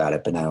nervous about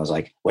it. But then I was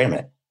like, wait a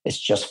minute, it's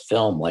just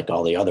film like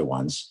all the other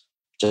ones.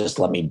 Just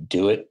let me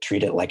do it,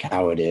 treat it like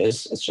how it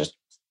is. It's just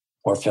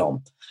more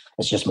film.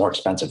 It's just more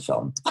expensive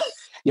film.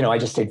 I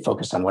just stayed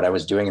focused on what I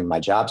was doing in my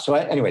job. So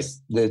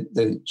anyways,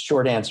 the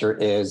short answer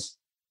is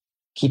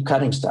keep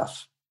cutting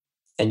stuff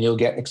and you'll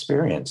get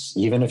experience.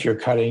 Even if you're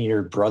cutting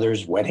your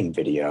brother's wedding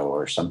video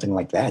or something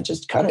like that,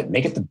 just cut it.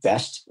 Make it the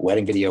best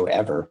wedding video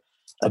ever.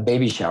 A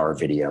baby shower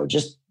video,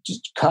 just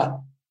cut.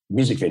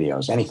 Music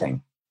videos,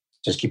 anything.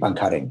 Just keep on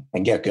cutting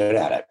and get good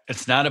at it.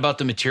 It's not about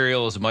the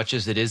material as much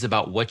as it is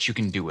about what you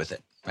can do with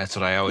it. That's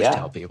what I always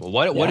tell people.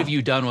 What have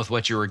you done with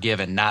what you were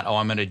given? Not,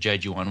 I'm going to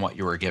judge you on what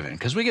you were given.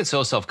 Because we get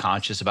so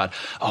self-conscious about,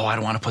 I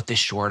don't want to put this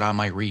short on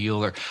my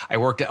reel, or I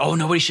worked at,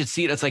 nobody should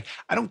see it. It's like,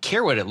 I don't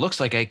care what it looks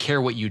like. I care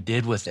what you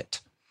did with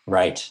it.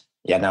 Right.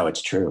 Yeah, no,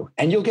 it's true.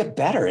 And you'll get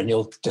better and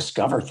you'll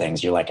discover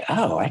things. You're like,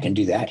 I can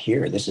do that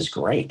here. This is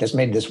great. This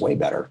made this way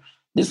better.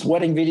 This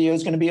wedding video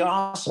is going to be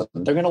awesome.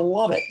 They're going to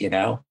love it,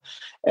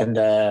 And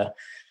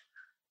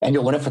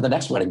you'll learn it for the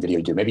next wedding video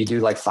you do. Maybe you do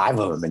like 5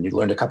 of them and you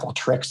learned a couple of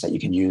tricks that you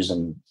can use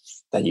and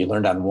that you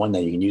learned on one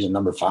that you can use in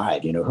number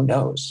 5. Who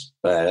knows?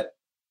 But,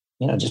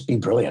 just be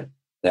brilliant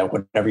at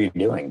whatever you're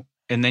doing.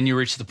 And then you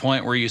reach the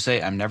point where you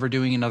say, I'm never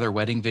doing another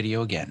wedding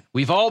video again.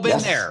 We've all been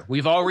there.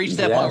 We've all reached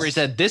that point where you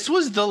said, this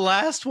was the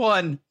last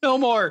one. No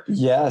more.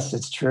 Yes,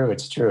 it's true.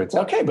 It's true. It's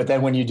okay. But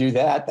then when you do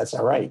that, that's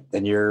all right.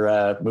 Then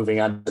you're moving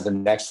on to the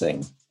next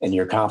thing and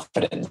you're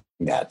confident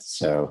in that.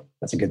 So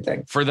that's a good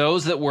thing. For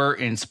those that were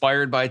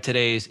inspired by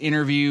today's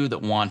interview,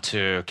 that want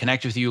to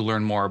connect with you,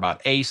 learn more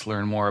about ACE,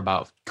 learn more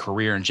about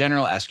career in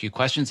general, ask you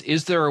questions,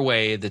 is there a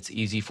way that's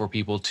easy for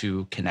people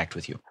to connect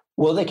with you?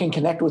 Well, they can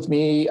connect with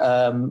me.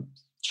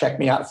 Check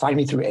me out, find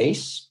me through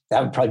ACE.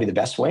 That would probably be the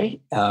best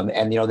way.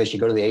 And they should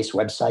go to the ACE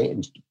website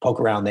and poke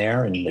around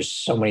there. And there's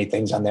so many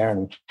things on there.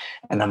 And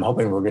I'm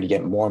hoping we're going to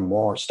get more and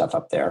more stuff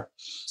up there.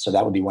 So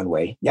that would be one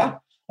way. Yeah.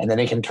 And then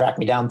they can track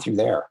me down through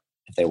there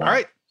if they want. All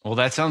right. Well,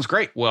 that sounds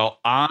great. Well,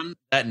 on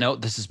that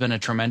note, this has been a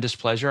tremendous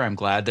pleasure. I'm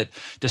glad that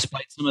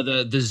despite some of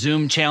the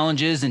Zoom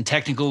challenges and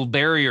technical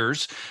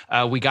barriers,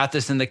 we got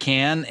this in the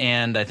can,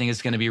 and I think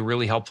it's going to be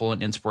really helpful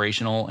and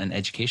inspirational and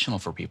educational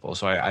for people.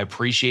 So I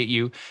appreciate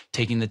you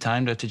taking the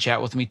time to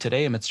chat with me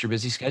today amidst your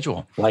busy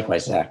schedule.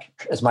 Likewise, Zach.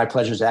 It's my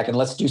pleasure, Zach. And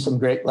let's do some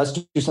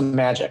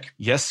magic.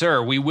 Yes,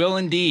 sir. We will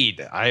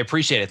indeed. I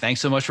appreciate it. Thanks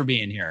so much for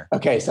being here.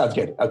 Okay. Sounds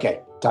good. Okay.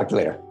 Talk to you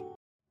later.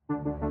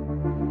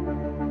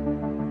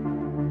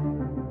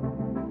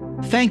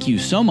 Thank you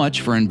so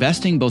much for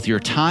investing both your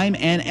time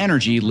and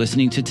energy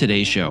listening to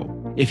today's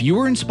show. If you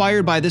were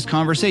inspired by this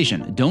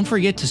conversation, don't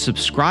forget to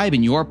subscribe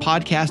in your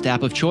podcast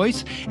app of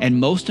choice, and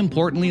most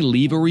importantly,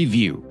 leave a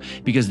review,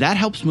 because that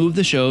helps move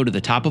the show to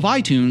the top of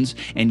iTunes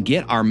and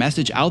get our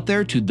message out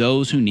there to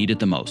those who need it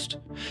the most.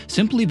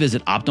 Simply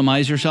visit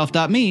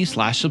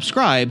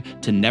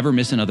optimizeyourself.me/subscribe to never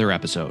miss another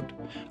episode.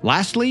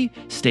 Lastly,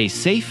 stay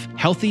safe,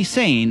 healthy,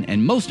 sane,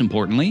 and most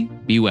importantly,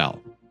 be well.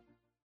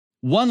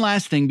 One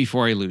last thing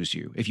before I lose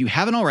you. If you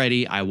haven't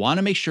already, I want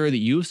to make sure that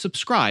you've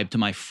subscribed to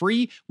my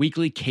free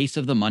weekly Case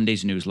of the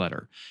Mondays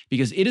newsletter,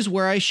 because it is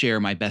where I share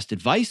my best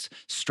advice,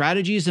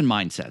 strategies, and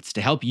mindsets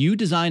to help you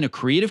design a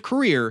creative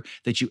career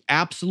that you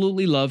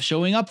absolutely love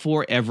showing up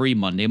for every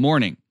Monday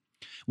morning.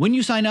 When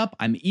you sign up,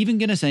 I'm even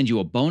going to send you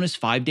a bonus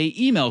 5-day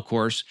email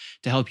course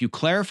to help you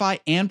clarify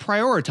and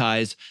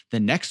prioritize the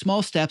next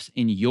small steps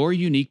in your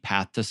unique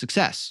path to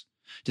success.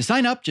 To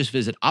sign up, just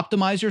visit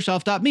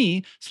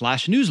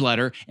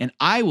optimizeyourself.me/newsletter, and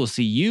I will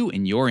see you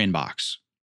in your inbox.